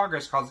made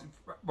progress because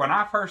when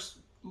I first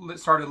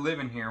started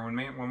living here,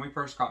 when we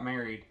first got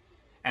married,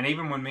 and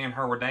even when me and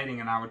her were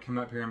dating and I would come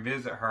up here and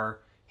visit her,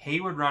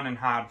 he would run and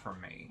hide from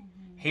me.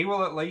 He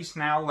will at least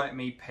now let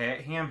me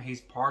pet him.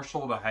 He's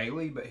partial to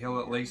Haley, but he'll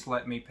at least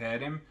let me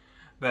pet him.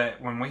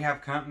 But when we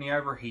have company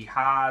over, he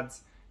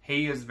hides.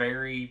 He is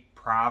very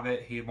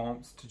private. He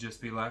wants to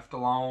just be left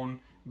alone.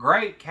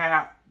 Great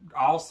cat,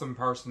 awesome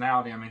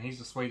personality. I mean, he's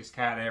the sweetest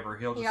cat ever.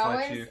 He'll just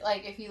let you.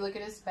 Like, if you look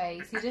at his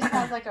face, he just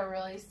has like a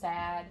really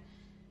sad,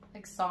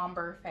 like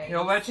somber face.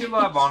 He'll let you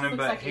love on him,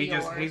 but like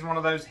he's one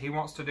of those. He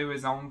wants to do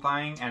his own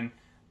thing, and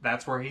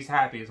that's where he's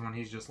happy, is when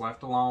he's just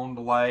left alone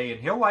to lay.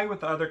 And he'll lay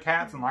with the other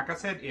cats. And like I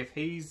said, if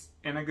he's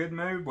in a good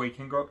mood, we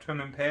can go up to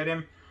him and pet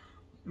him.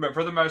 But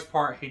for the most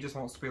part, he just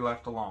wants to be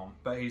left alone.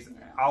 But he's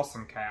an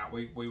awesome cat.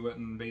 We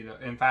wouldn't be the...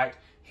 In fact,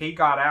 he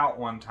got out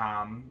one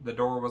time. The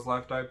door was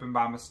left open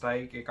by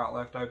mistake. It got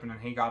left open and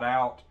he got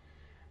out.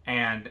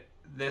 And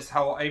this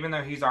whole... Even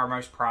though he's our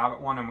most private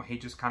one and he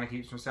just kind of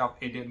keeps himself,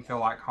 it didn't feel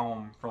like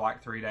home for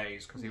like 3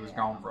 days because he was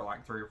gone for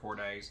like 3 or 4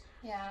 days.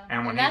 Yeah.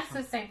 And that's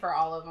the same for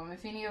all of them.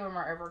 If any of them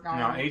are ever gone,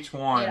 no, each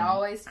one... It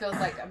always feels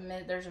like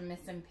there's a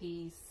missing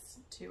piece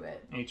to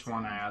it. Each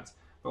one adds.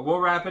 But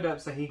we'll wrap it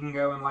up so he can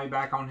go and lay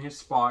back on his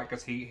spot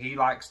because he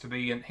likes to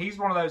be in. He's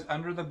one of those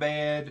under the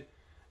bed,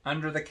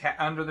 under the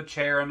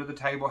chair, under the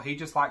table. He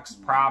just likes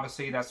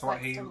privacy. That's what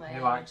he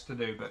likes to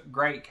do. But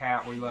great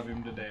cat. We love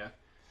him to death.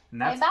 And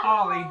that's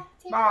Ollie.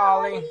 Bye,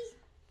 Ollie.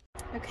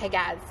 Okay,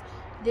 guys.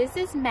 This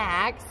is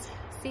Max.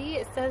 See,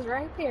 it says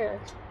right there.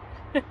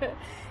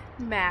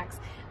 Max.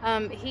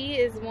 He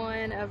is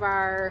one of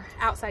our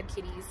outside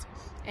kitties.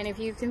 And if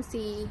you can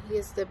see, he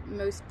has the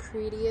most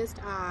prettiest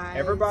eyes.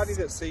 Everybody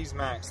that sees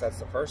Max, that's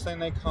the first thing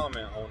they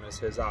comment on is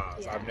his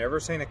eyes. Yeah. I've never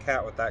seen a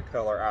cat with that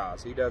color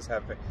eyes. He does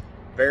have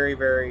very,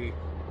 very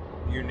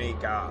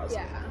unique eyes.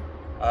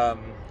 Yeah.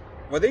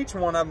 With each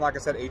one of them, like I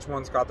said, each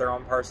one's got their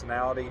own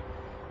personality.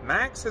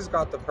 Max has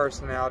got the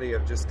personality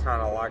of just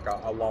kind of like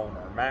a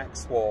loner.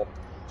 Max will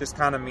just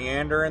kind of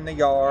meander in the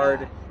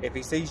yard. Yeah. If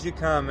he sees you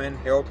coming,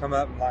 he'll come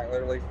up and like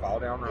literally fall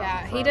down right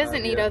in front he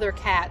doesn't need other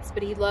cats,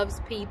 but he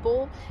loves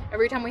people.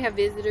 Every time we have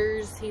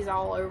visitors, he's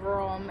all over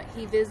them.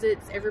 He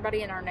visits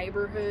everybody in our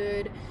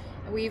neighborhood.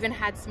 We even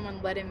had someone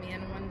let him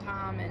in one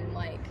time, and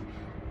like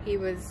he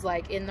was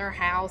like in their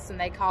house and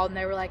they called and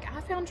they were like,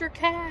 I found your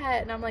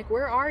cat. And I'm like,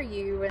 where are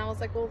you? And I was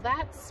like, well,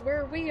 that's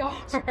where we are.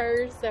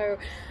 So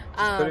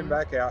just put him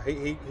back out.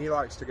 He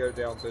likes to go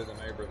down through the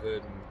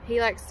neighborhood and he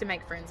likes to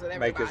make friends with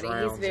everybody. Make his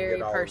rounds. He's very and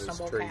get all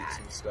personable of his treats cat.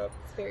 And stuff.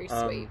 It's very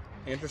sweet.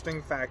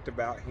 Interesting fact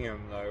about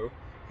him though,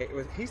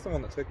 he's the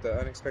one that took the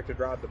unexpected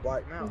ride to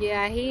Black Mountain.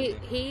 Yeah,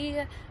 he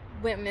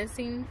went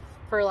missing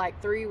for like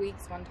 3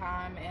 weeks one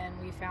time, and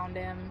we found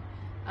him.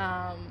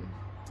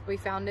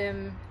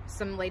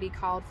 Some lady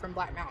called from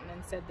Black Mountain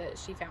and said that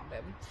she found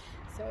him.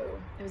 So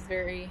it was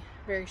very,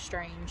 very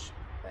strange.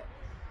 But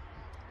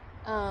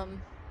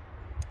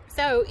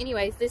so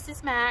anyways, this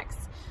is Max.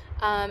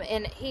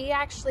 And he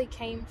actually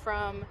came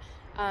from,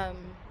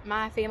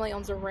 my family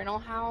owns a rental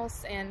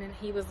house and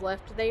he was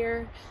left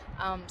there.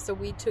 So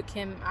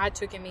I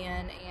took him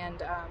in,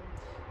 and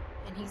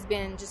he's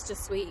been just a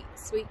sweet,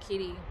 sweet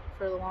kitty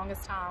for the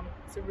longest time.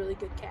 It's a really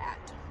good cat.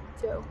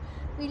 So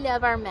we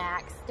love our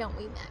Max, don't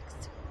we,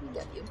 Max? We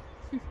love you.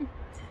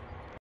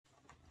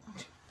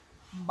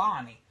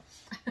 Bonnie.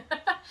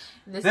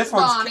 This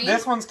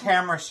one's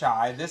camera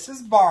shy. This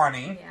is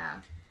Bonnie.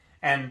 Yeah.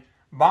 And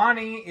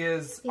Bonnie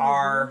is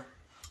our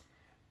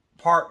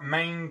part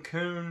Maine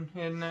Coon,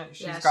 isn't it?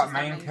 She's got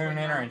Maine Coon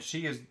in her, and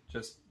she is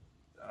just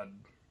a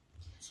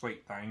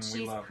sweet thing.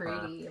 We love her. She's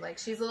pretty. Like,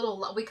 she's a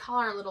little, we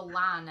call her Little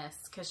Lioness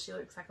because she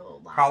looks like a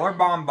little lion. Call her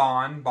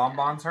Bonbon.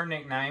 Bonbon's her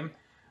nickname.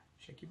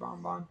 Shaky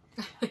Bonbon.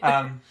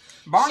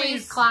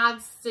 She's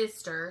Clyde's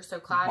sister, so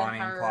Clyde Bonnie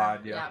and her,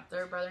 Clyde, yeah,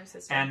 they're brother and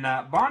sister. And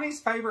Bonnie's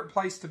favorite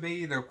place to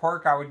be, the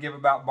quirk I would give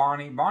about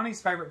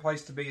Bonnie's favorite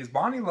place to be is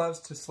Bonnie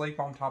loves to sleep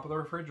on top of the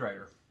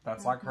refrigerator.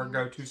 That's like her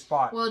go-to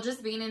spot. Well,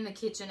 just being in the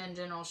kitchen in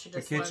general, she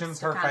just the kitchen's loves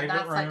to her favorite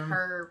that's room. Like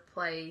her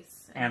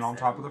place. And on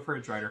top of the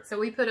refrigerator. So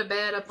we put a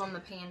bed up on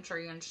the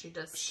pantry, and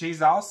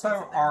she's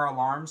also our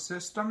alarm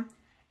system.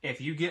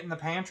 If you get in the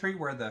pantry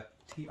where the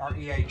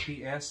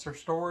TREATS are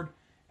stored,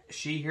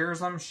 she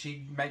hears them.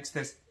 She makes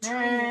this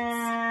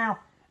meow,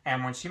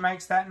 and when she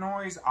makes that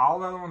noise, all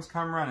the other ones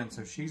come running.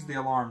 So she's the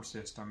alarm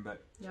system.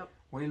 But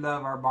we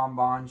love our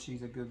Bonbon.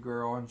 She's a good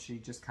girl, and she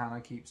just kind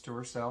of keeps to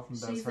herself and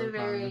does her thing. She's a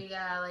very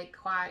like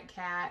quiet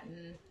cat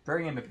and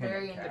very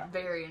independent.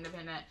 Very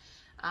independent.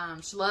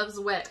 She loves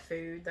wet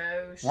food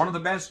though. One of the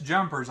best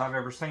jumpers I've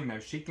ever seen though.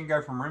 She can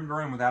go from room to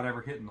room without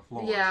ever hitting the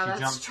floor. Yeah, she that's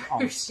jumps true.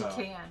 on stuff.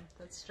 She can.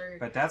 That's true.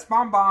 But that's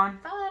Bonbon.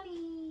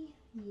 Bonnie.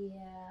 Yeah.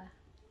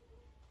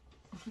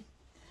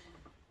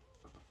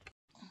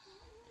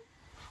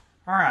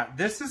 All right,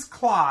 this is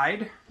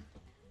Clyde.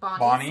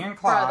 Bonnie and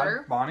Clyde,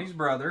 brother. Bonnie's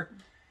brother.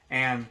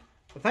 And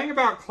The thing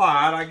about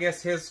Clyde, I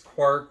guess his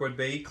quirk would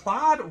be,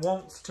 Clyde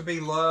wants to be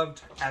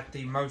loved at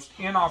the most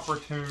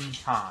inopportune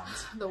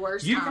times. The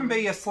worst You time. can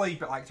be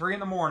asleep at like 3 in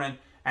the morning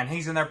and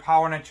he's in there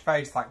pawing at your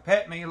face like,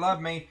 pet me,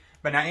 love me.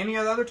 But now any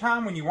other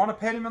time when you want to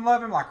pet him and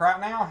love him, like right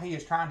now, he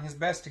is trying his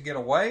best to get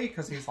away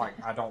because he's like,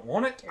 I don't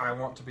want it. I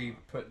want to be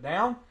put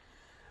down.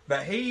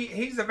 But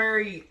he's a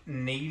very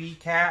needy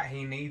cat.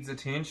 He needs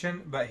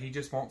attention, but he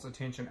just wants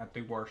attention at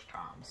the worst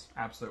times.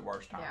 Absolute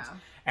worst times. Yeah.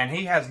 And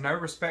he has no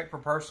respect for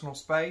personal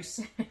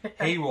space.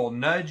 He will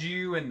nudge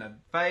you in the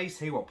face.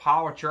 He will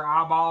paw at your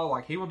eyeball.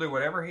 Like, he will do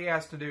whatever he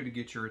has to do to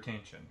get your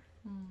attention.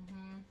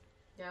 Mm-hmm.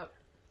 Yep.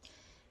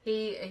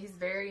 He's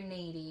very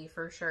needy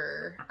for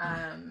sure.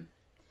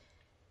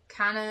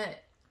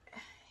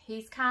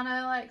 He's kind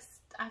of like,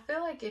 I feel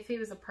like if he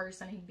was a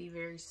person, he'd be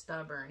very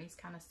stubborn. He's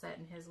kind of set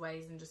in his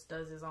ways and just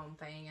does his own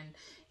thing, and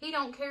he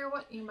don't care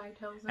what anybody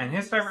tells him. And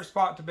his favorite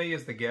spot to be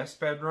is the guest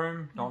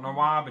bedroom. Don't know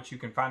why, but you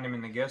can find him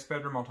in the guest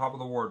bedroom on top of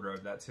the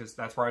wardrobe. That's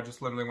where I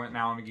just literally went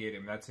now to get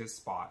him. That's his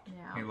spot.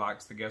 Yeah. He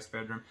likes the guest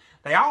bedroom.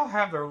 They all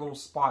have their little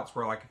spots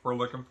where, like, if we're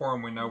looking for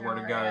him, we know where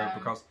to go. Yeah.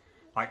 Because,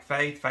 like,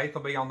 Faith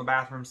will be on the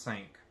bathroom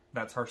sink.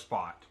 That's her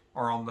spot.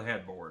 Or on the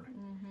headboard.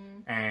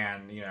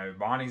 And, you know,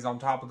 Bonnie's on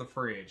top of the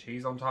fridge.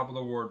 He's on top of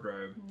the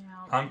wardrobe. Yeah.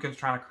 Pumpkin's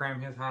trying to cram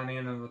his hind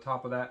end on the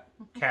top of that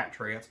cat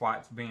tree. That's why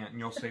it's bent. And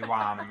you'll see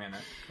why in a minute.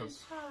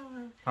 Because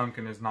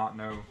Pumpkin is not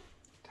no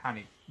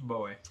tiny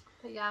boy.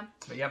 But yeah.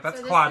 But yeah, that's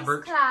so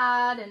Clydebert. This is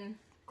Clyde, and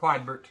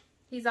Clydebert.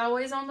 he's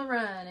always on the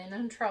run and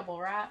in trouble,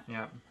 right?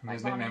 Yeah. Like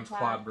His Bonnie nickname's and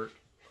Clyde. Clydebert.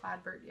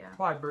 Clydebert, yeah.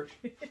 Clydebert.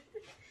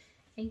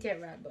 Ain't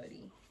that right,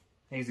 buddy?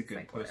 He's a It's good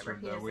like pusser, whatever.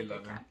 He though. is We a good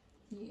love him. cat.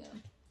 Yeah.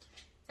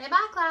 Say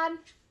bye, Clyde.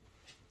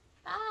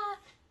 Bye.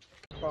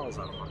 Balls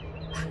up.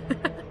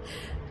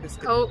 It's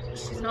good. Oh,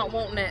 she's not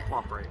wanting it.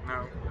 Cooperate.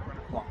 No, we're going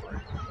to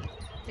cooperate.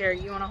 Here,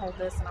 you want to hold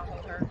this and I'll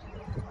hold her.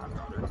 I've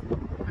got it.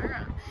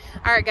 Alright.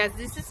 Alright, guys,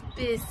 this is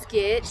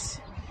Biscuit.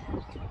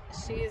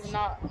 She is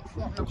not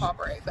wanting to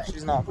cooperate, but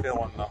She's not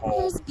feeling the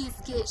whole... here's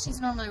Biscuit. She's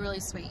normally really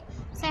sweet.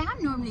 Say,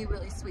 I'm normally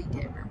really sweet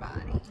to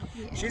everybody.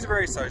 Yeah. She's a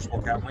very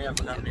sociable cat. When we have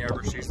company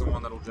over, she's the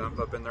one that'll jump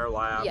up in their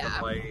lap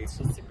and lay.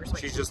 She's super sweet.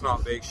 She's just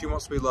not big. She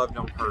wants to be loved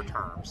on her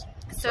terms.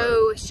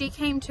 So she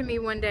came to me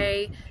one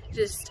day,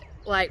 just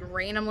like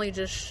randomly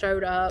just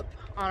showed up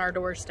on our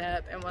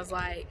doorstep and was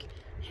like,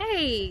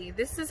 hey,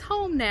 this is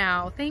home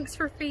now. Thanks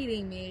for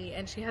feeding me.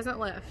 And she hasn't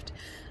left.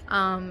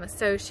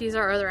 So she's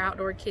our other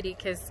outdoor kitty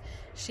because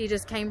she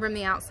just came from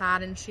the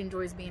outside and she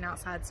enjoys being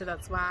outside. So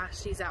that's why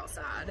she's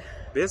outside.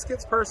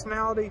 Biscuit's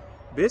personality,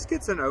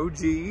 Biscuit's an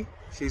OG.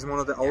 She's one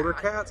of the older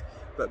cats.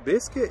 But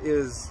Biscuit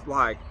is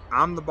like,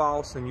 I'm the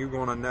boss and you're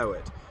going to know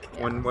it.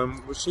 Yeah.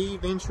 When she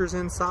ventures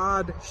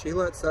inside, she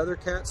lets the other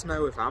cats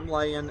know if I'm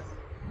laying,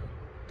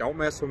 don't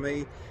mess with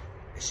me.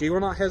 She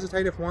will not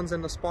hesitate if one's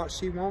in the spot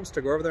she wants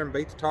to go over there and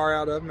beat the tar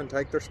out of them and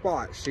take their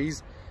spot.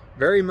 She's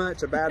very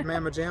much a bad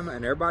mamma jamma,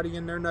 and everybody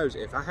in there knows.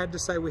 If I had to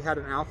say we had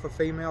an alpha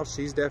female,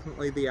 she's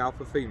definitely the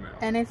alpha female.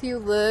 And if you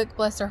look,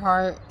 bless her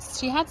heart,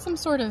 she had some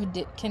sort of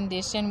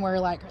condition where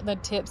like the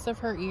tips of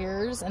her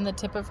ears and the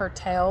tip of her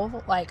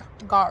tail like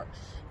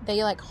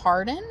they like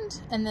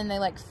hardened and then they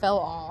like fell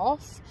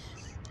off.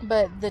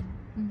 But the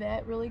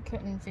vet really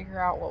couldn't figure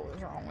out what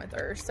was wrong with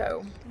her,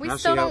 so we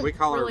still don't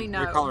really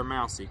know. We call her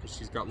Mousy because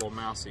she's got little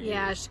mousy ears.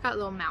 Yeah, she's got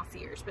little mouse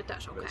ears, but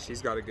that's okay. But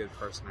she's got a good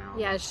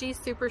personality. Yeah, she's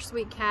super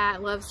sweet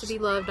cat, loves to be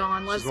loved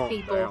on, loves wanting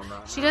people. down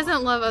right She now.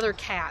 doesn't love other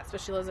cats,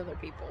 but she loves other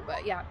people.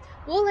 But yeah,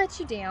 we'll let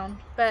you down.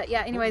 But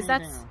yeah, anyways,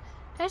 Let me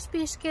that's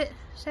Biscuit.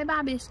 Say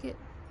bye, Biscuit.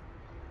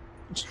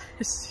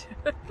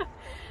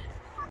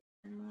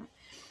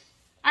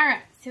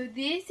 Alright, so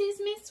this is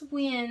Miss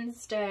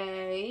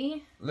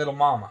Wednesday. Little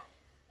Mama.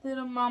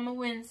 Little Mama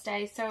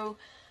Wednesday. So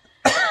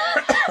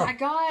I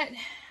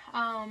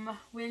got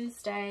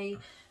Wednesday.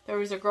 There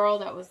was a girl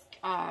that was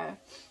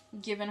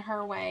giving her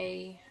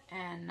away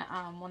and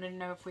wanted to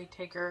know if we'd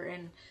take her,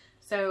 and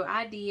so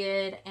I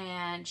did,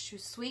 and she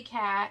was a sweet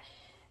cat.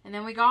 And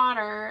then we got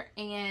her,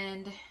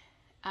 and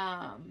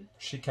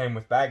She came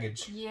with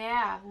baggage.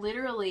 yeah,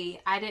 literally,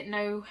 I didn't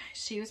know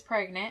she was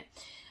pregnant.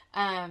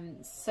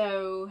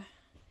 So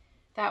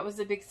that was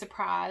a big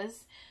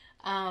surprise.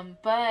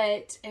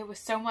 But it was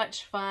so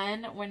much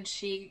fun when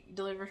she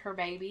delivered her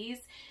babies,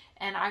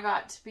 and I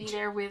got to be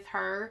there with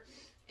her.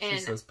 And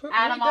She says, "Put me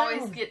Adam down."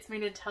 always gets me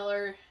to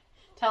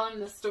tell him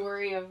the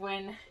story of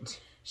when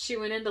she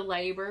went into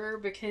labor,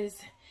 because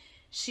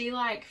she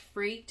like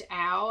freaked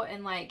out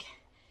and like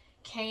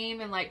came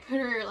and like put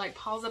her like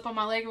paws up on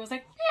my leg and was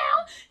like,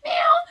 meow,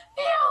 meow,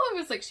 meow. It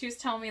was like she was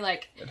telling me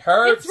like, It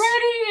hurts. it's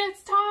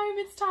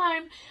ready, it's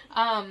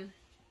time.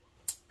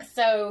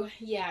 So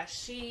yeah,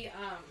 she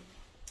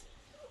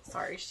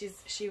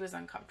was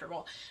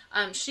uncomfortable.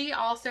 She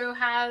also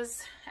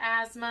has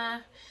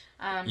asthma.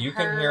 You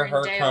can hear her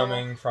and Dale-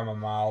 coming from a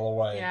mile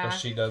away Yeah. because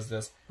she does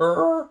this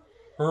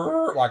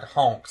like a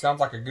honk. Sounds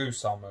like a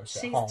goose almost.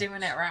 She's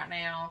doing it right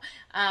now.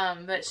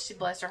 But she,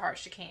 bless her heart,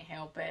 she can't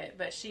help it.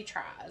 But she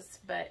tries.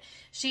 But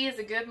she is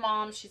a good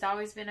mom. She's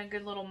always been a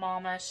good little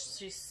mama.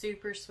 She's a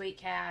super sweet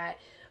cat.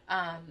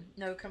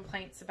 No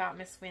complaints about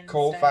Miss Wednesday.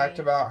 Cool fact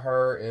about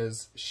her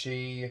is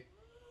she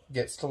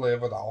gets to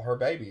live with all her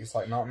babies.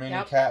 Like, not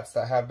many cats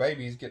that have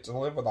babies get to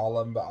live with all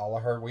of them,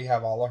 but we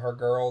have all of her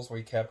girls.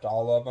 We kept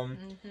all of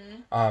them.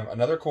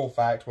 Another cool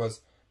fact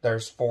was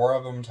there's 4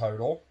 of them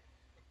total,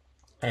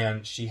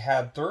 and she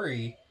had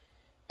 3,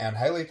 and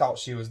Haley thought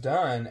she was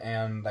done,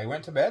 and they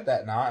went to bed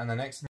that night, and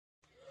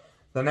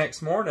the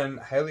next morning,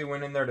 Haley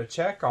went in there to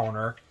check on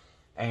her,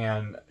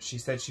 and she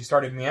said she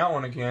started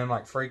meowing again,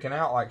 like freaking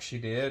out like she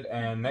did,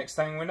 and next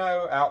thing we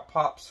know, out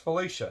pops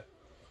Felicia.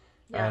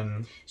 Yeah.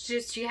 And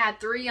she had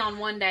 3 on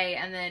one day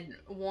and then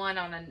 1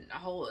 on a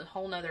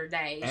whole nother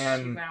day.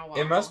 And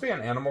it must be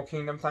an Animal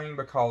Kingdom thing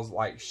because,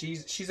 like,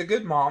 she's a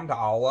good mom to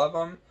all of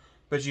them,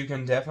 but you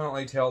can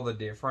definitely tell the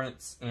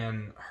difference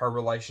in her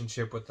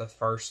relationship with the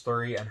first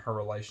 3 and her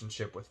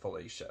relationship with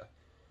Felicia.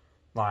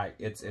 Like,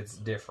 it's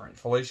different.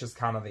 Felicia's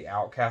kind of the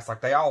outcast.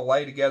 Like, they all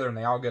lay together and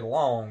they all get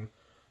along,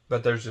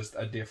 but there's just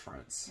a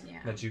difference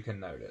that you can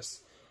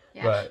notice.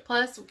 Yeah. But,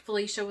 plus,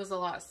 Felicia was a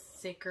lot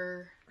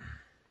sicker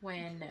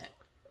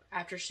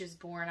after she was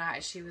born.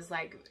 She was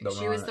like,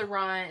 she was the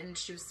runt and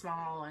she was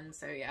small, and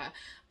so yeah.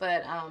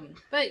 But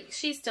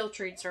she still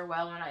treats her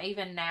well, and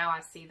even now I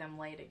see them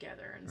lay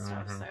together and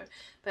stuff. So,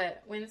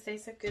 but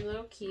Wednesday's a good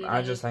little kid.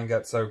 I just think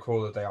that's so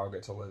cool that they all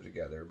get to live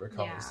together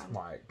because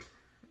like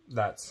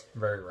that's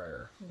very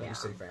rare that you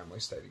see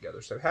families stay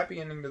together. So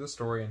happy ending to the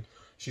story, and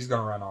she's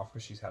gonna run off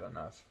because she's had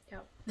enough.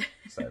 Yep.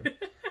 So,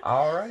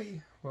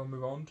 alrighty, we'll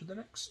move on to the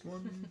next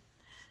one.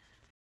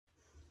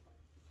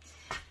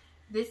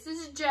 This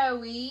is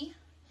Joey,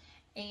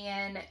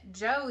 and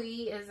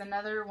Joey is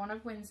another one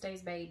of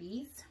Wednesday's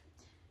babies.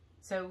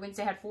 So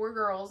Wednesday had 4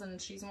 girls,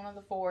 and she's one of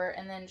the 4.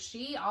 And then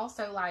she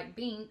also, like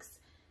Binks,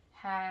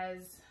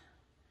 has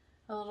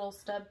a little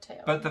stub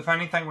tail. But the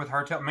funny thing with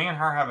her tail, me and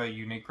her have a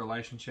unique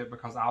relationship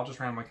because I'll just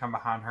randomly come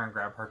behind her and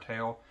grab her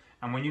tail.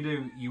 And when you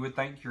do, you would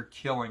think you're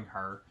killing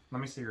her.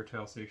 Let me see your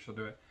tail, see if she'll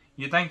do it.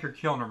 You'd think you're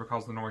killing her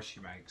because of the noise she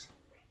makes.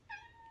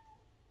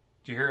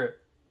 Did you hear it?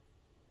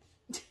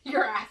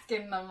 You're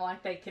asking them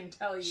like they can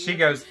tell you. She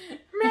goes,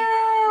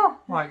 meow!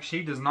 Like,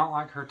 she does not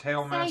like her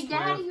tail messed with.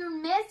 Daddy,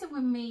 you're messing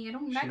with me. I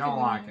don't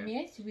like it when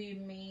you mess with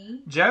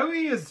me.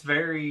 Joey is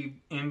very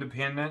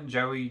independent.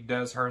 Joey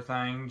does her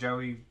thing.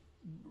 Joey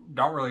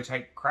don't really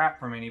take crap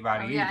from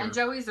anybody either. Yeah, and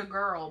Joey's a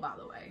girl, by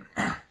the way.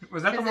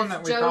 Was that the one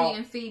that we Joey thought?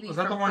 And Phoebe was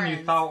that the one Friends.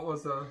 you thought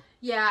was a?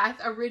 Yeah,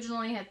 I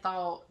originally had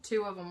thought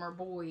 2 of them were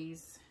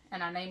boys,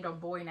 and I named them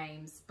boy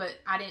names, but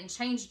I didn't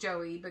change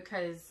Joey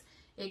because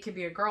it could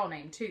be a girl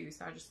name too,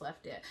 so I just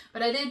left it.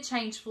 But I did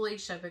change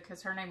Felicia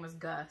because her name was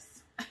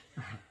Gus.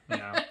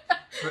 Yeah.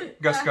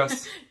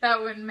 Gus.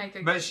 That wouldn't make a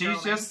good But she's girl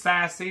just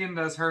name. sassy and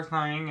does her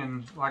thing,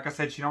 and like I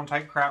said, she don't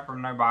take crap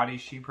from nobody.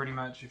 She pretty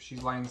much, if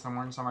she's laying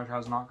somewhere and somebody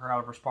tries to knock her out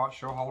of her spot,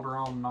 she'll hold her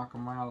on and knock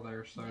them out of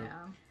there. So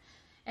yeah.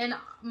 And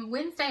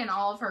Wednesday and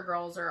all of her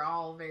girls are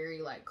all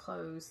very like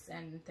close,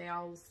 and they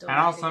all still. And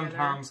I'll live together.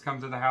 sometimes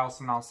come to the house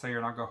and I'll see her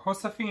and I'll go,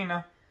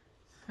 Josefina.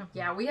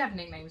 Yeah, we have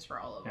nicknames for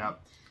all of them.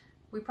 Yep.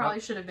 We probably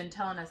should have been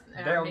telling us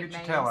our Dale, nicknames.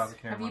 get your tail out of the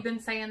camera. Have you been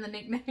saying the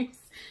nicknames?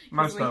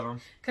 Most of them.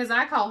 Because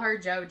I call her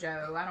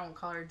JoJo. I don't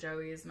call her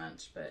Joey as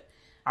much, but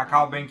I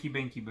call Binky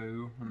Binky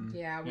Boo. And,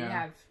 yeah,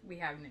 we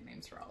have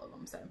nicknames for all of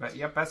them. So, but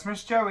yep, that's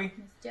Miss Joey.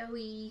 Miss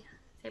Joey,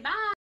 say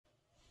bye.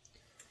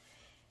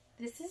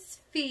 This is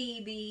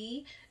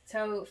Phoebe.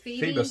 So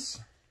Phoebe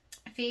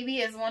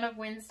is one of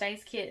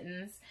Wednesday's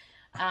kittens.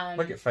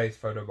 Look at Faith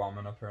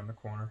photobombing up here in the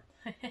corner.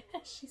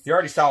 You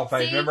already saw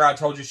Faith. Remember I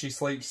told you she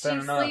sleeps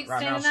standing up? Right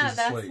now she's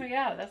asleep.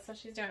 Yeah, that's what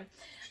she's doing.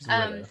 She's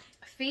a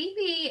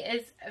Phoebe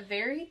is a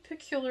very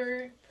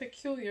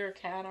peculiar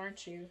cat,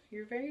 aren't you?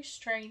 You're very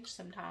strange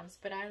sometimes,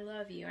 but I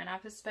love you, and I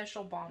have a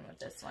special bond with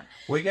this one.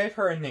 We gave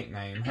her a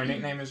nickname. Her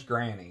nickname is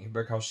Granny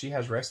because she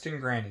has resting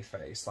granny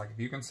face. Like, if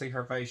you can see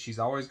her face, she's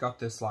always got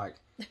this, like,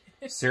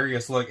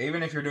 serious look.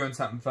 Even if you're doing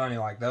something funny,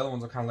 like, the other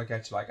ones will kind of look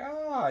at you like,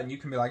 ah, and you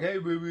can be like, hey,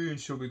 boo-boo, and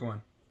she'll be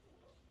going.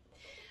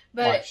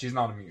 But like, she's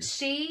not amused.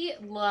 She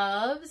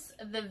loves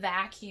the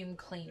vacuum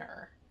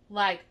cleaner.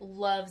 Like,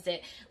 loves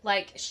it.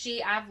 Like,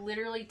 I've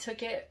literally took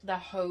the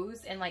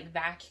hose and, like,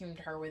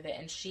 vacuumed her with it.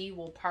 And she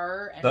will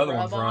purr and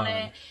rub on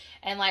it.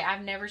 And, like,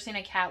 I've never seen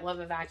a cat love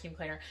a vacuum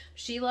cleaner.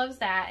 She loves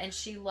that. And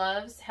she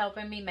loves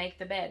helping me make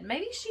the bed.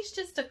 Maybe she's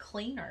just a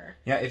cleaner.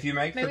 Yeah, if you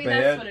make the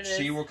bed,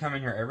 she will come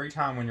in here every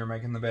time when you're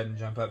making the bed and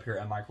jump up here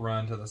and, like,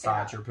 run to the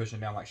sides you're pushing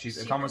down. Like,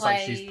 it's almost like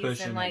she's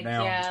pushing and, like, it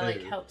down, yeah, too.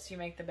 like, helps you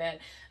make the bed.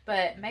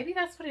 But maybe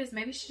that's what it is.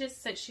 Maybe she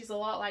just said she's a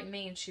lot like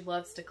me and she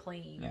loves to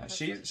clean. Yeah,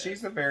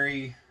 she's a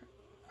very,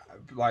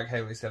 like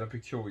Haley said, a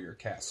peculiar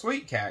cat.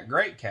 Sweet cat,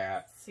 great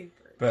cat.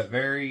 Super. But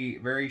very,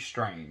 very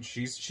strange.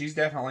 She's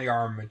definitely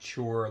our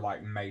mature,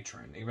 like,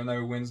 matron. Even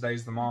though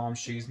Wednesday's the mom,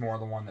 she's more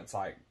the one that's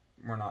like,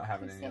 we're not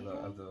having any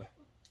of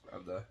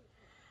the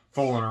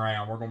fooling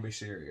around. We're gonna be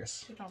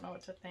serious. She don't know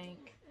what to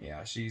think.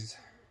 Yeah, she's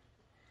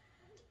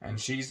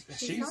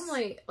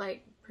normally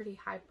like pretty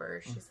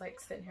hyper. She's like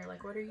sitting here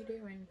like, what are you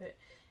doing? But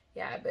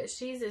yeah, but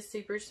she's a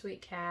super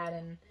sweet cat,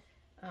 and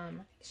I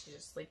think she's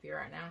just sleepy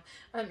right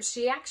now.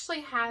 She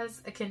actually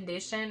has a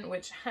condition,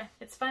 which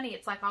it's funny.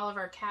 It's like all of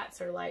our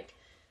cats are like,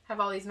 have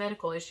all these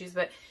medical issues,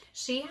 but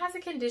she has a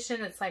condition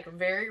that's like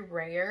very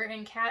rare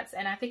in cats.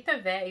 And I think the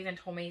vet even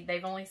told me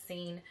they've only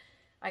seen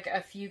like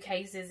a few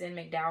cases in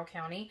McDowell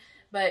County,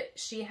 but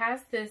she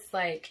has this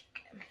like,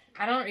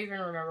 I don't even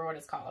remember what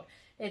it's called.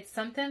 It's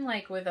something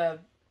like with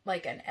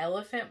like an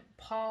elephant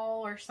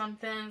paw or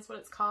something is what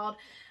it's called.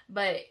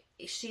 But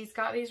she's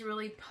got these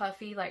really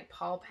puffy like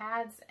paw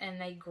pads, and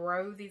they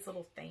grow these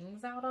little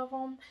things out of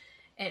them.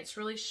 And it's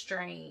really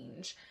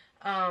strange.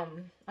 I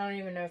don't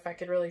even know if I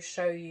could really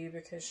show you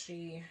because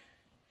she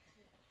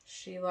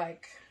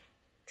like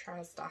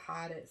tries to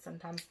hide it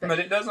sometimes. But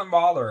it doesn't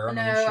bother her.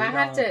 No, I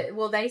have to,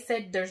 well, they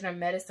said there's no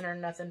medicine or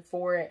nothing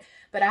for it,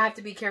 but I have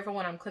to be careful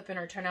when I'm clipping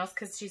her toenails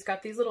because she's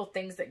got these little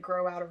things that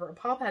grow out of her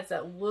paw pads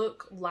that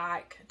look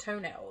like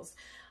toenails.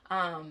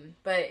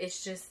 But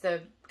it's just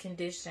the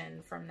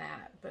condition from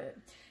that. But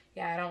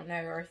yeah, I don't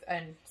know, or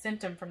a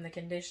symptom from the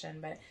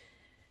condition,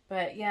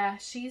 but yeah,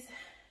 she's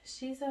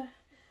a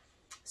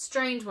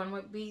strange one.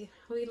 We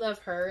love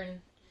her,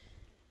 and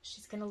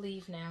she's gonna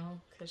leave now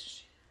because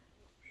she's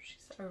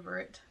over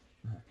it.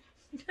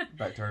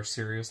 Back to her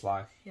serious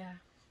life. Yeah,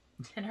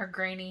 and her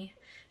granny.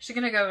 She's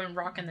gonna go and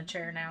rock in the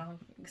chair now.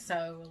 So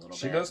a little bit.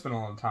 She does spend a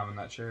lot of time in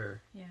that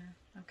chair. Yeah.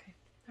 Okay.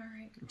 All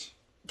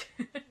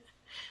right.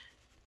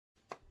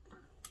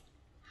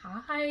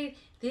 Hi,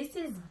 this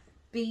is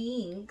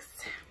Binks.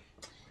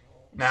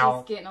 Now,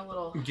 she's getting a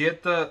little.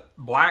 Get the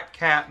black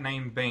cat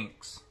named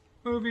Binks.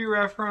 Movie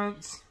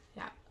reference.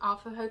 Yeah,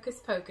 off of Hocus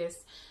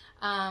Pocus.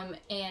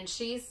 And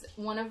she's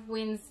one of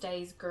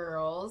Wednesday's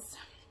girls.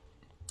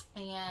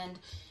 And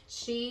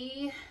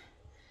she,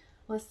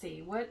 let's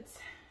see, what's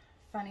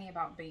funny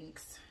about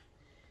Binks?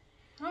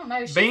 I don't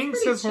know. Binks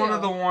is chill. one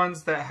of the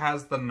ones that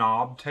has the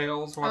knob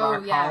tails, what I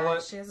call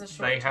it. She has a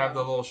short They tail. have the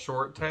little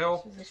short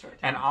tail. She has a short tail.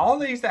 And all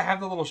these that have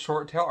the little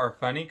short tail are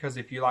funny because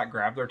if you like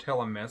grab their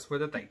tail and mess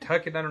with it, they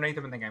tuck it underneath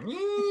them and they go,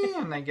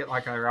 yeah, and they get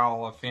like they're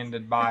all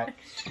offended by it.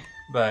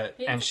 But,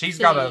 and she's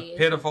got a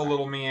pitiful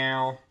little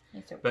meow.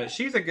 But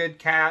she's a good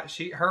cat.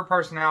 Her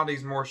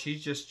personality's more,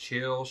 she's just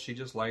chill. She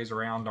just lays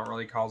around, don't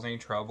really cause any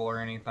trouble or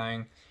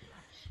anything.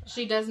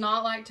 She does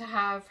not like to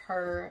have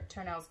her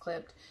toenails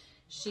clipped.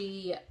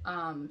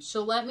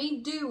 She'll let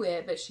me do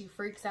it, but she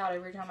freaks out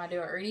every time I do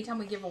it. Or anytime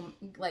we give them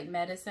like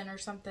medicine or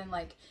something,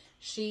 like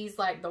she's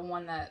like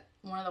one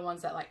of the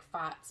ones that like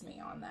fights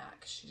me on that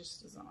because she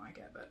just doesn't like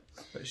it.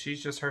 But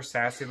she's just her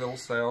sassy little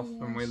self,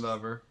 and we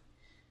love her.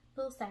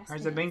 Little sassy.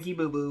 There's a Binky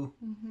Boo Boo.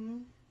 Mm-hmm.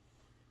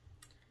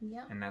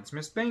 Yep. And that's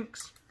Miss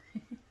Binks.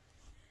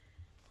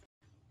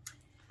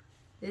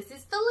 This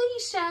is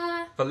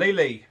Felicia.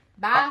 Felicia.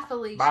 Bye,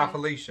 Felicia. Bye,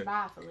 Felicia.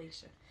 Bye,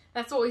 Felicia.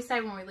 That's what we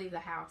say when we leave the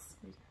house.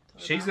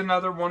 She's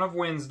another one of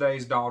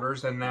Wednesday's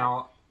daughters, and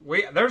now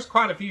there's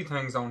quite a few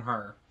things on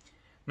her.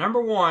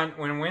 Number one,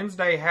 when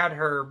Wednesday had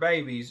her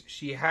babies,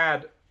 she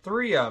had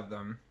 3 of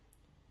them,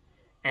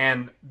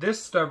 and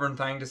this stubborn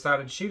thing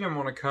decided she didn't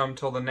want to come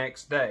till the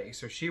next day,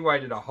 so she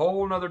waited a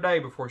whole another day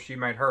before she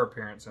made her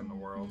appearance in the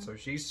world. So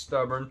she's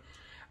stubborn.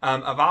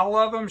 Of all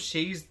of them,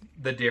 she's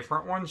the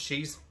different one.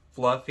 She's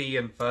fluffy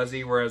and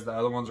fuzzy, whereas the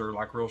other ones are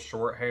like real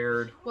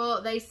short-haired.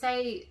 Well, they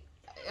say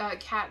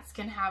cats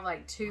can have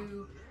like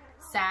 2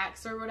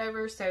 sacks or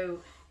whatever,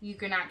 so you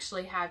can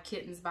actually have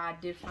kittens by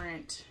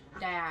different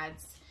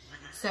dads.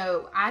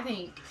 So I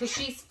think because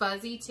she's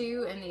fuzzy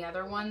too, and the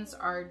other ones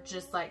are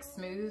just like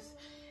smooth,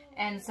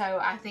 and so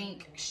I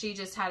think she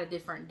just had a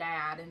different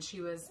dad, and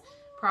she was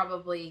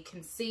probably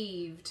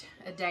conceived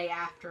a day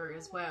after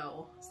as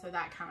well, so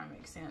that kind of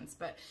makes sense.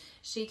 But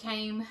she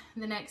came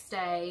the next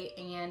day,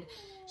 and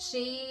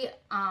she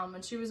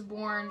when she was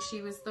born,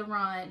 she was the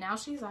runt. Now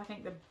she's I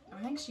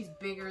think she's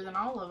bigger than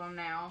all of them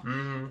now.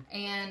 Mm-hmm.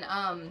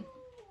 And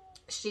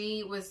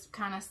she was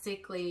kind of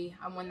sickly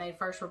when they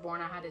first were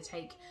born. I had to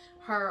take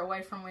her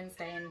away from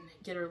Wednesday and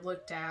get her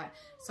looked at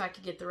so I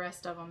could get the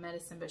rest of them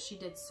medicine. But she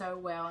did so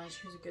well, and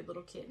she was a good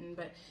little kitten.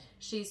 But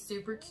she's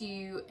super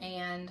cute,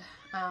 and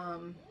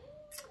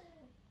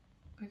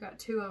we got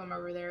 2 of them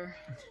over there.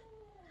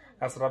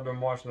 That's what I've been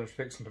watching. There's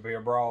fixing to be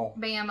a brawl.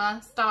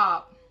 Bama,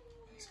 stop.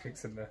 He's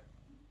fixing to...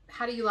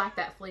 How do you like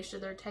that, Felicia?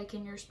 They're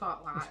taking your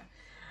spotlight.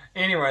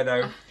 Anyway,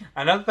 though,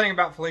 another thing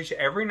about Felicia,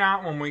 every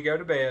night when we go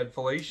to bed,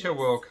 Felicia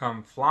will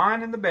come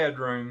flying in the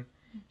bedroom.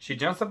 She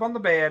jumps up on the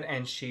bed,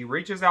 and she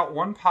reaches out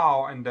one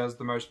paw and does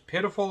the most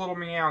pitiful little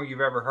meow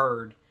you've ever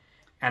heard.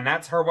 And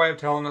that's her way of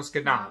telling us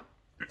goodnight.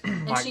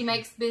 And she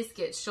makes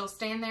biscuits. She'll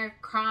stand there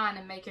crying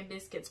and making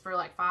biscuits for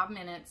like 5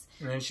 minutes.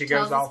 And then she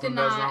goes off and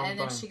does her own thing. And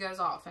then she goes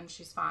off, and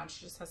she's fine.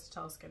 She just has to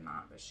tell us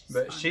goodnight, but she's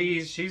But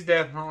fine. she's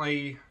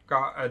definitely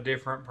got a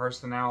different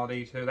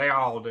personality, too. They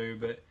all do,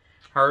 but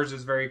hers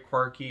is very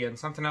quirky. And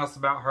something else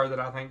about her that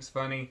I think is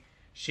funny,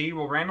 she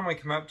will randomly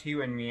come up to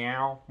you and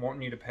meow,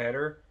 wanting you to pet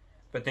her.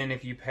 But then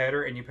if you pet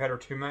her and you pet her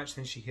too much,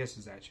 then she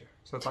hisses at you.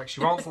 So it's like she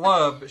wants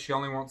love, but she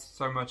only wants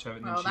so much of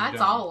it. Well,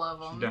 that's all of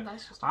them.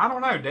 I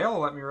don't know. Dale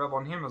will let me rub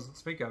on him as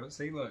speak of it.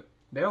 See, look.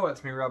 Dale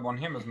lets me rub on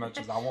him as much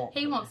as I want.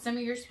 He wants some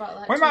of your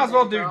spotlight. We might as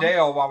well do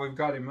Dale while we've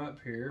got him up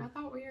here. I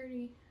thought we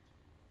already...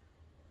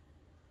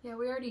 Yeah,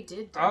 we already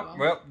did Dale. Oh,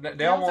 well,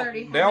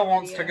 Dale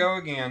wants to go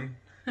again.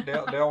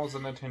 Dale was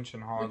an attention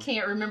hog. We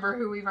can't remember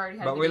who we've already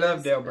had. But we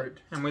love Delbert.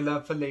 And we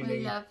love Falili.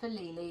 We love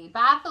Falili.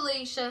 Bye,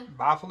 Felicia.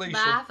 Bye, Felicia.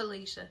 Bye,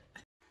 Felicia.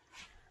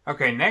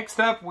 Okay, next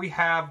up we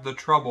have the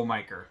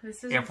troublemaker.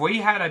 If we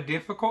had a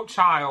difficult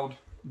child,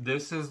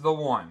 this is the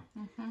one.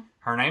 Mm-hmm.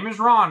 Her name is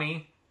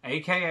Ronnie,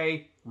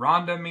 a.k.a.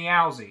 Rhonda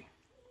Meowsy.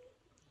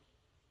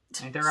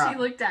 Ain't that right? She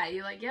looked at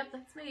you like, yep,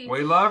 that's me.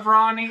 We love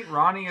Ronnie.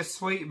 Ronnie is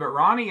sweet, but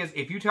Ronnie is,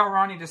 if you tell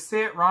Ronnie to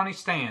sit, Ronnie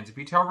stands. If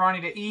you tell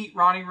Ronnie to eat,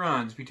 Ronnie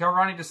runs. If you tell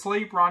Ronnie to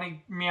sleep,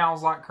 Ronnie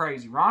meows like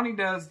crazy. Ronnie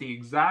does the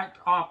exact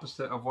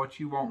opposite of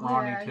what you want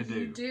Ronnie to do.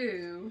 You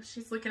do.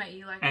 She's looking at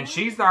you like, and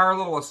she's our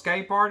little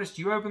escape artist.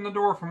 You open the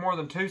door for more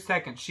than 2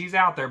 seconds, she's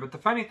out there. But the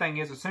funny thing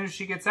is, as soon as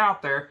she gets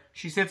out there,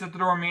 she sits at the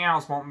door and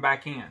meows, wanting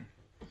back in.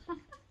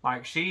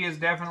 Like, she is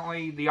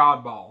definitely the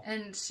oddball.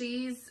 And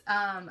she's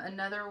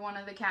another one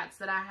of the cats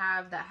that I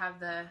have that have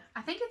the,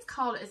 I think it's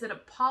called, is it a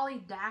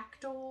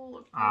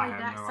polydactyl? I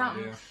have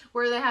no idea.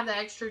 Where they have the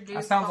extra juice.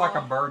 That sounds like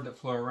a bird that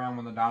flew around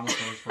when the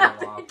dinosaurs were alive.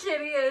 I think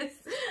it is.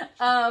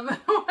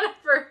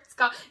 Whatever it's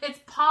called. It's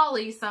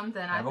poly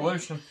something, I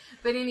Evolution. think.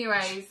 But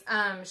anyways,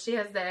 she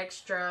has the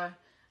extra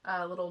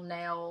little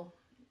nail,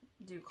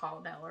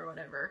 call nail or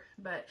whatever.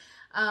 But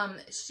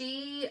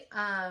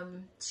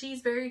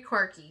she's very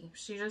quirky.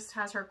 She just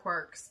has her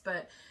quirks,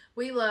 but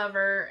we love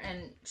her,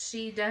 and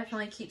she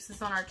definitely keeps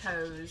us on our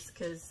toes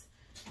because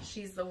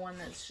she's the one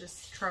that's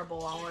just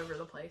trouble all over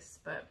the place.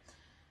 But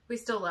we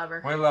still love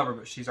her. We love her,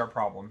 but she's our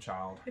problem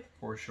child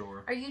for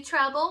sure. Are you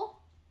trouble?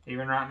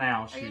 Even right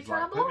now, she's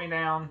like, put me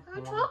down.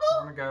 I'm trouble?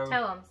 I want to go.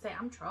 Tell him, say,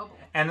 I'm trouble.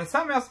 And then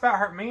something else about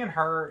her, me and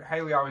her,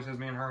 Haley always says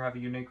me and her have a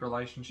unique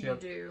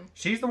relationship. You do.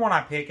 She's the one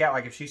I pick out.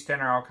 Like, if she's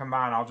standing there, I'll come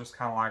by and I'll just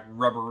kind of like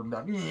rub her,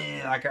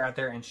 like right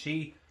there. And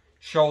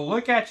she'll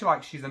look at you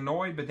like she's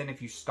annoyed, but then if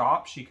you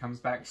stop, she comes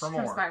back for more.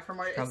 She comes back for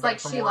more. It's like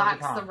she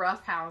likes the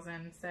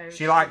roughhousing. So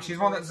she's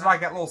one that's like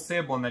that little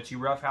sibling that you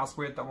roughhouse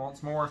with that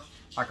wants more.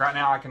 Like right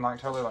now, I can like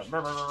totally like,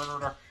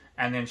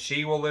 and then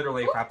she will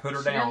literally, if I put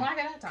her down,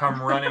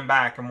 come running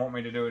back and want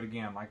me to do it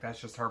again. Like, that's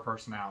just her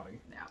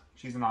personality. Yeah.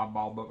 She's an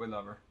oddball, but we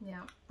love her.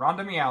 Yeah. Rhonda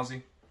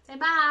Meowsy. Say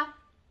bye.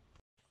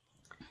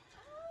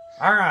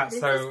 All right,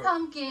 this is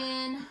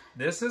Pumpkin.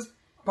 This is,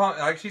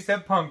 like she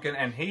said, Pumpkin,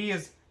 and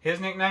his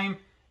nickname,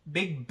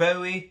 Big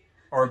Bowie,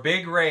 or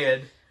Big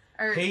Red.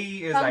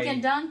 He is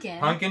Pumpkin Duncan.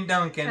 Pumpkin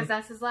Duncan. Because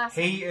that's his last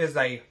name. He is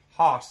a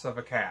hoss of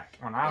a cat.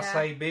 When I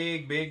say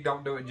big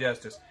don't do it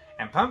justice.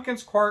 And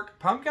Pumpkin's quirk,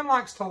 Pumpkin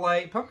likes to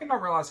lay. Pumpkin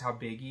don't realize how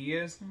big he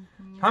is.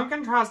 Mm-hmm.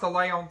 Pumpkin tries to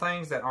lay on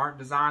things that aren't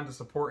designed to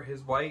support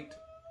his weight.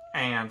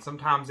 And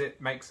sometimes it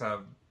makes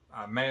a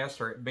mess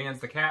or it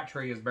bends. The cat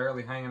tree is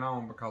barely hanging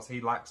on because he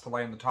likes to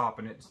lay on the top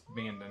and it's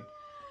bending.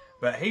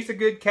 But he's a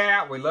good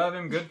cat. We love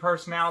him. Good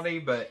personality.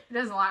 But he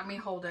doesn't like me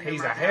holding him.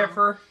 He's a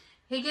heifer.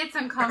 He gets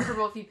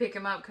uncomfortable if you pick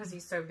him up because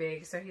he's so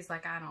big. So he's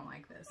like, I don't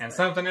like this. And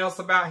something else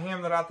about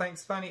him that I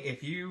think's funny.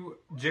 If you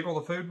jiggle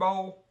the food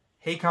bowl,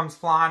 he comes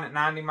flying at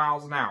 90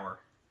 miles an hour.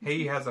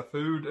 He has a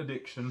food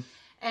addiction.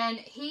 And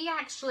he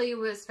actually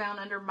was found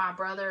under my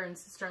brother and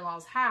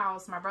sister-in-law's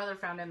house. My brother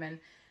found him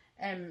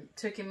and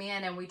took him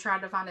in. And we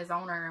tried to find his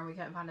owner and we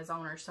couldn't find his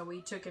owner. So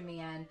we took him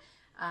in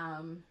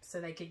so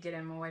they could get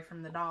him away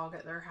from the dog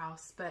at their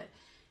house. But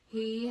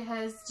he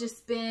has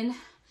just been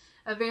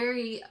a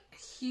very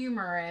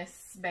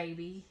humorous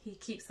baby. He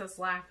keeps us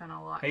laughing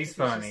a lot. He's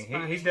funny.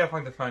 He's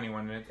definitely the funny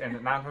one.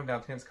 And 9 times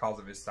out of 10 is because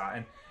of his size.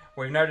 And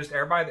we've noticed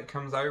everybody that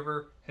comes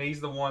over, he's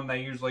the one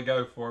they usually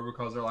go for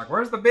because they're like,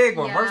 where's the big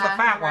one? Where's the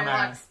fat one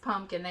at? Likes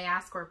Pumpkin. They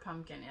ask where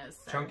Pumpkin is.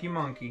 So. Chunky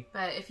monkey.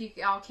 But if you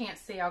all can't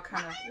see, I'll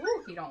kind of,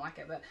 you don't like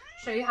it, but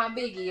show you how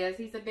big he is.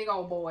 He's a big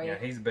old boy. Yeah,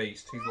 he's a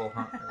beast. He's a little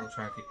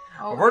chunky.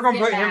 But we're going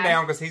to put him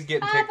down because he's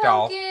getting ticked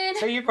off.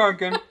 See you,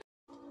 Pumpkin.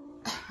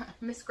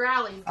 Miss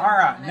Growley's all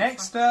right,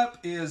 next up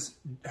is,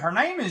 her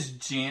name is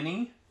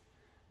Jenny,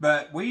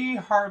 but we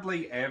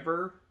hardly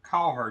ever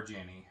call her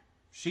Jenny.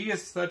 She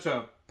is such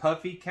a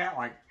puffy cat,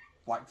 like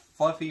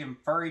fluffy and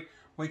furry.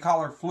 We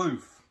call her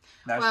Floof.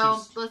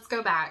 Let's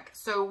go back.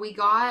 So we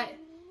got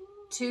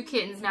 2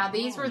 kittens. Now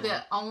these were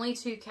the only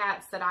 2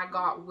 cats that I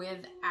got with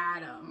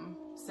Adam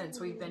since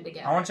we've been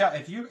together. I want y'all,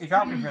 if y'all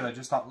can hear that,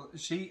 just thought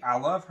I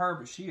love her,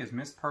 but she is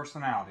Miss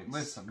Personality.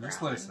 Listen,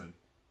 just listen.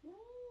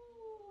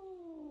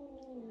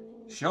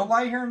 She'll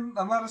lay here and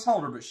let us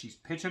hold her, but she's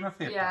pitching a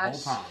fit the whole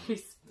time.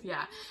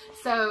 Yeah.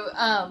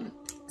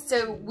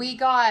 So we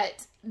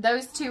got,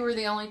 those 2 were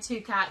the only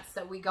 2 cats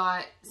that we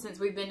got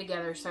since we've been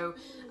together. So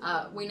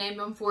we named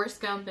them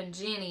Forrest Gump and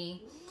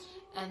Jenny.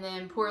 And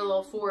then poor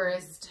little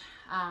Forrest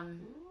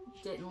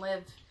didn't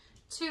live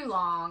too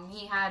long.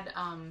 He had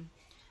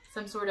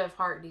some sort of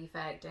heart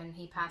defect and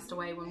he passed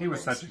away when he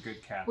was such a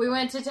good cat. We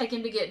went to take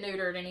him to get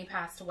neutered and he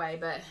passed away.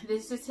 But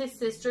this is his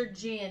sister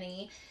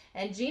Jenny.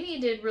 And Jenny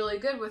did really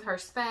good with her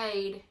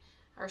spade.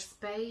 or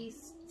spaying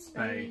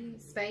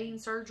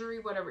surgery,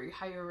 whatever,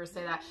 however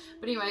say that.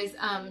 But anyways,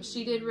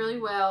 she did really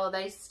well.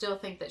 They still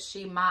think that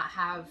she might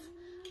have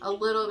a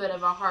little bit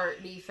of a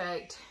heart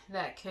defect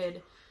that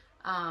could,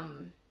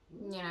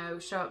 you know,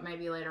 show up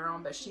maybe later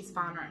on, but she's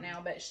fine right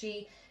now. But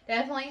she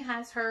definitely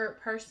has her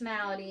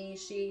personality.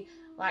 She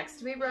likes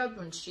to be rubbed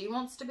when she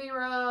wants to be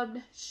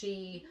rubbed.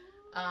 She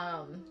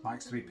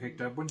likes to be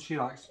picked up when she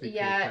likes to be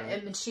picked up. Yeah,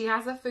 and she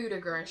has a food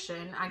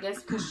aggression, I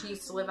guess because she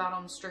used to live out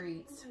on the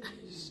streets.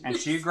 And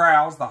she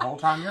growls the whole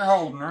time you're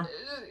holding her.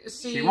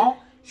 She won't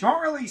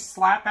really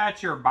slap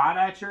at you or bite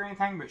at you or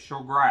anything, but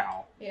she'll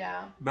growl.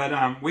 Yeah. But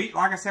like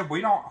I said,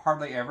 we don't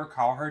hardly ever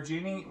call her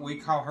Jenny. We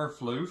call her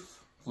Floof.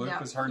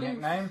 Floof is her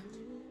nickname.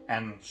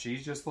 And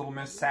she's just little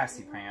Miss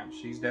Sassy Pants.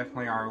 She's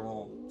definitely our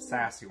little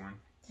sassy one.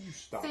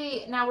 Stop.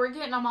 See, now we're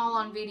getting them all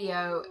on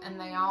video, and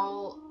they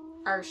all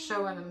are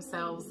showing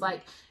themselves.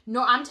 Like,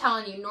 no, I'm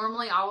telling you,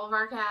 normally all of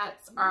our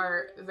cats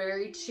are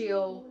very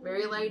chill,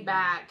 very laid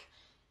back,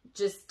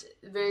 just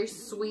very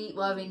sweet,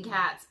 loving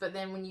cats. But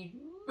then when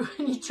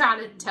you try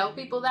to tell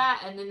people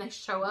that, and then they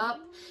show up,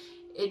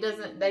 they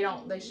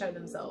show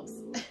themselves.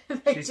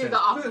 They do the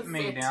opposite. Put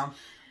me down.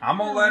 I'm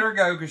going to let her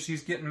go because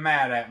she's getting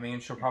mad at me,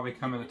 and she'll probably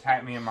come and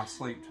attack me in my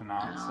sleep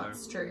tonight. Oh,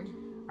 that's true.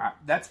 All right,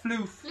 that's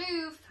Floof.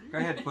 Floof. Go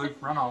ahead, Floof.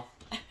 Run off.